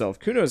points to himself.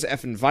 Kuno's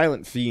effing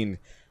violent fiend.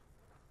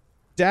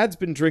 Dad's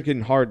been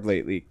drinking hard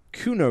lately.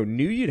 Kuno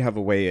knew you'd have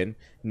a way in.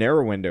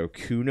 Narrow window.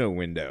 Kuno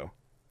window.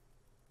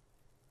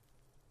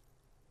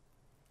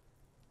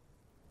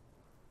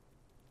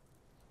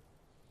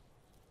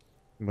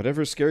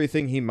 Whatever scary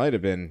thing he might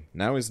have been,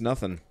 now is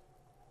nothing.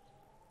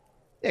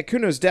 Yeah,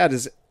 Kuno's dad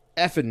is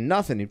effing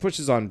nothing. He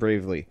pushes on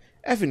bravely.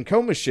 Effing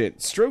coma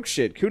shit. Stroke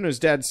shit. Kuno's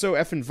dad's so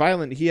effing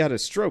violent he had a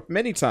stroke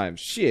many times.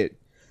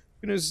 Shit.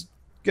 Kuno's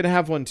gonna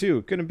have one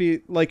too. Gonna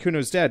be like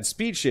Kuno's dad.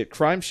 Speed shit.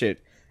 Crime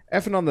shit.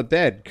 Effing on the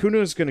bed.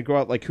 Kuno's gonna go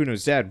out like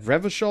Kuno's dad.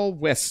 Revachol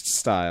West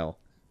style.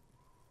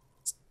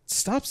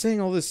 Stop saying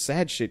all this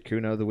sad shit,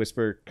 Kuno. The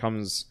whisper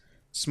comes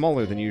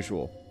smaller than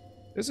usual.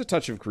 There's a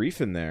touch of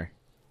grief in there.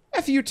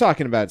 F you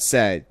talking about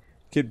sad?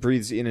 Kid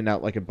breathes in and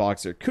out like a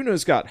boxer.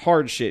 Kuno's got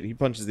hard shit. He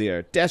punches the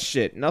air. Death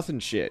shit. Nothing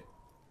shit.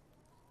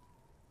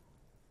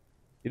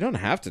 You don't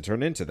have to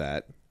turn into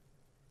that.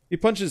 He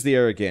punches the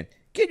air again.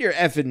 Get your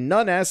effing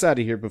nun ass out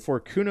of here before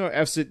Kuno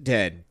F's it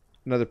dead.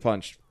 Another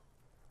punch.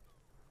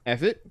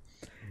 F it?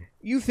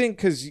 You think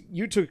because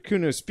you took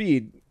Kuno's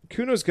speed,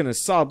 Kuno's gonna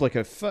sob like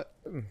a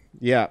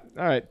Yeah,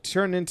 alright.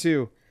 Turn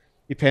into...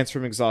 He pants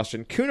from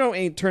exhaustion. Kuno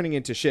ain't turning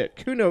into shit.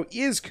 Kuno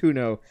is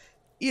Kuno.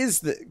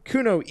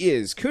 Kuno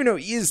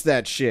is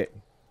that shit.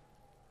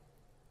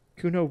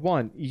 Kuno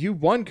won. You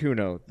won,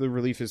 Kuno. The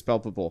relief is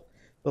palpable.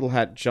 Little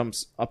Hat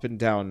jumps up and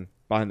down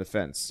behind the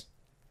fence.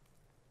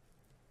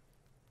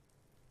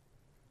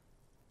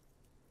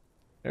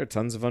 There are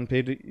tons of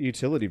unpaid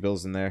utility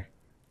bills in there.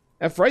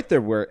 F right there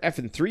were. F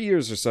in 3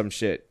 years or some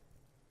shit.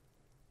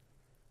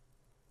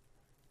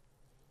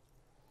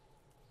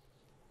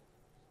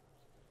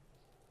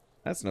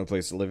 That's no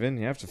place to live in.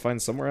 You have to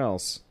find somewhere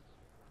else.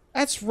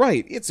 That's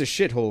right, it's a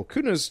shithole.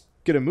 Kuno's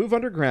gonna move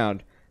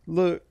underground.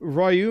 Le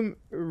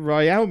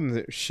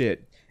Royaume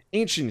shit.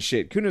 Ancient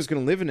shit. Kuno's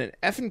gonna live in an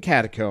effing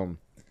catacomb.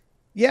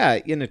 Yeah,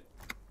 in a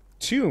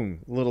tomb.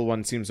 The little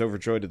one seems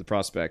overjoyed at the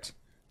prospect.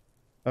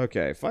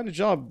 Okay, find a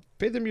job.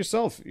 Pay them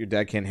yourself. Your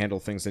dad can't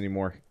handle things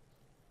anymore.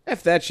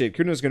 F that shit.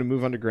 Kuno's gonna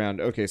move underground.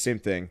 Okay, same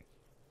thing.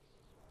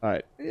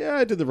 Alright. Yeah,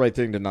 I did the right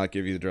thing to not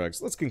give you the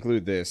drugs. Let's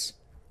conclude this.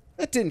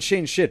 That didn't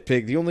change shit,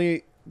 pig.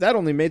 That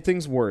only made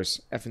things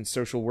worse. Effing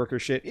social worker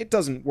shit. It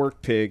doesn't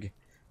work, pig.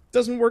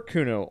 Doesn't work,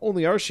 Kuno.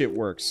 Only our shit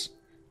works.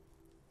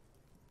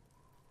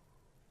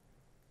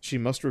 She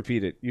must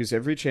repeat it. Use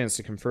every chance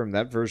to confirm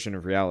that version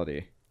of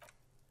reality.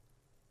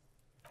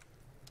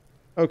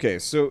 Okay,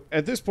 so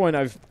at this point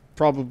I've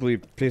probably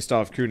pissed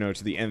off Kuno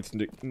to the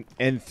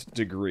nth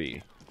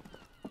degree.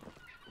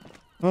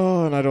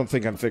 Oh, and I don't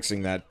think I'm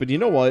fixing that. But you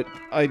know what?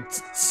 I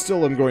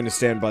still am going to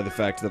stand by the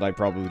fact that I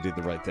probably did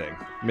the right thing.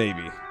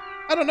 Maybe.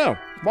 I don't know.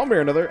 One way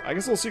or another, I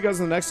guess I'll see you guys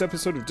in the next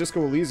episode of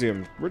Disco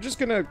Elysium. We're just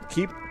gonna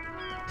keep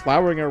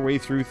plowing our way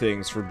through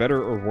things for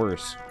better or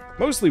worse.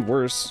 Mostly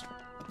worse,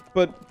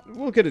 but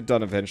we'll get it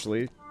done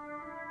eventually.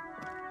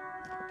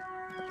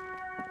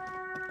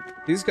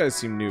 These guys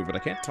seem new, but I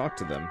can't talk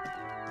to them.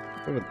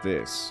 How about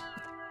this?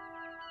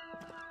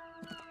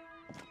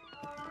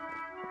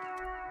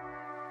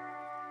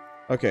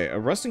 Okay, a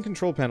rusting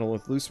control panel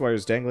with loose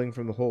wires dangling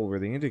from the hole where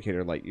the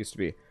indicator light used to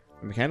be.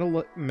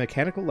 A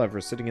mechanical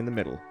lever sitting in the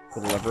middle.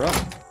 Pull the lever up.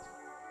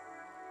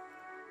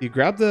 You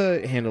grab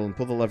the handle and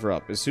pull the lever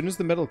up. As soon as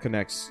the metal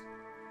connects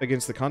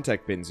against the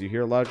contact pins, you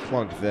hear a loud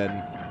clunk, then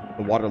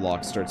the water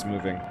lock starts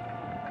moving.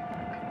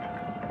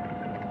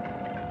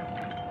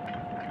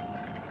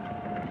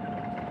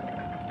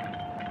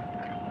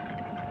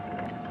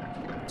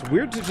 It's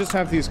weird to just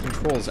have these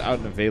controls out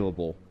and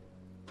available.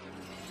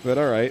 But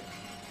alright.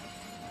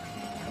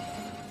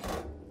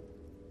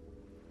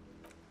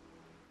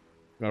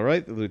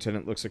 Alright, the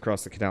lieutenant looks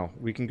across the canal.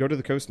 We can go to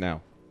the coast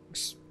now.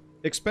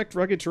 Expect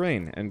rugged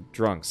terrain and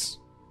drunks.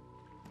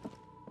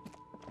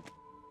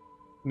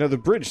 No, the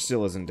bridge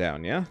still isn't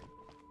down, yeah?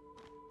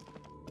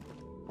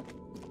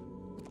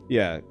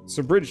 Yeah,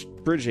 so bridge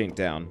ain't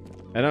down.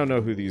 I don't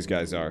know who these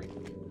guys are.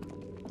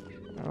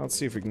 Let's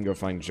see if we can go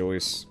find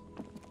Joyce.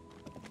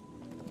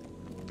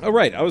 Oh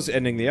right, I was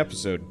ending the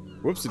episode.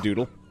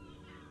 Whoops-a-doodle.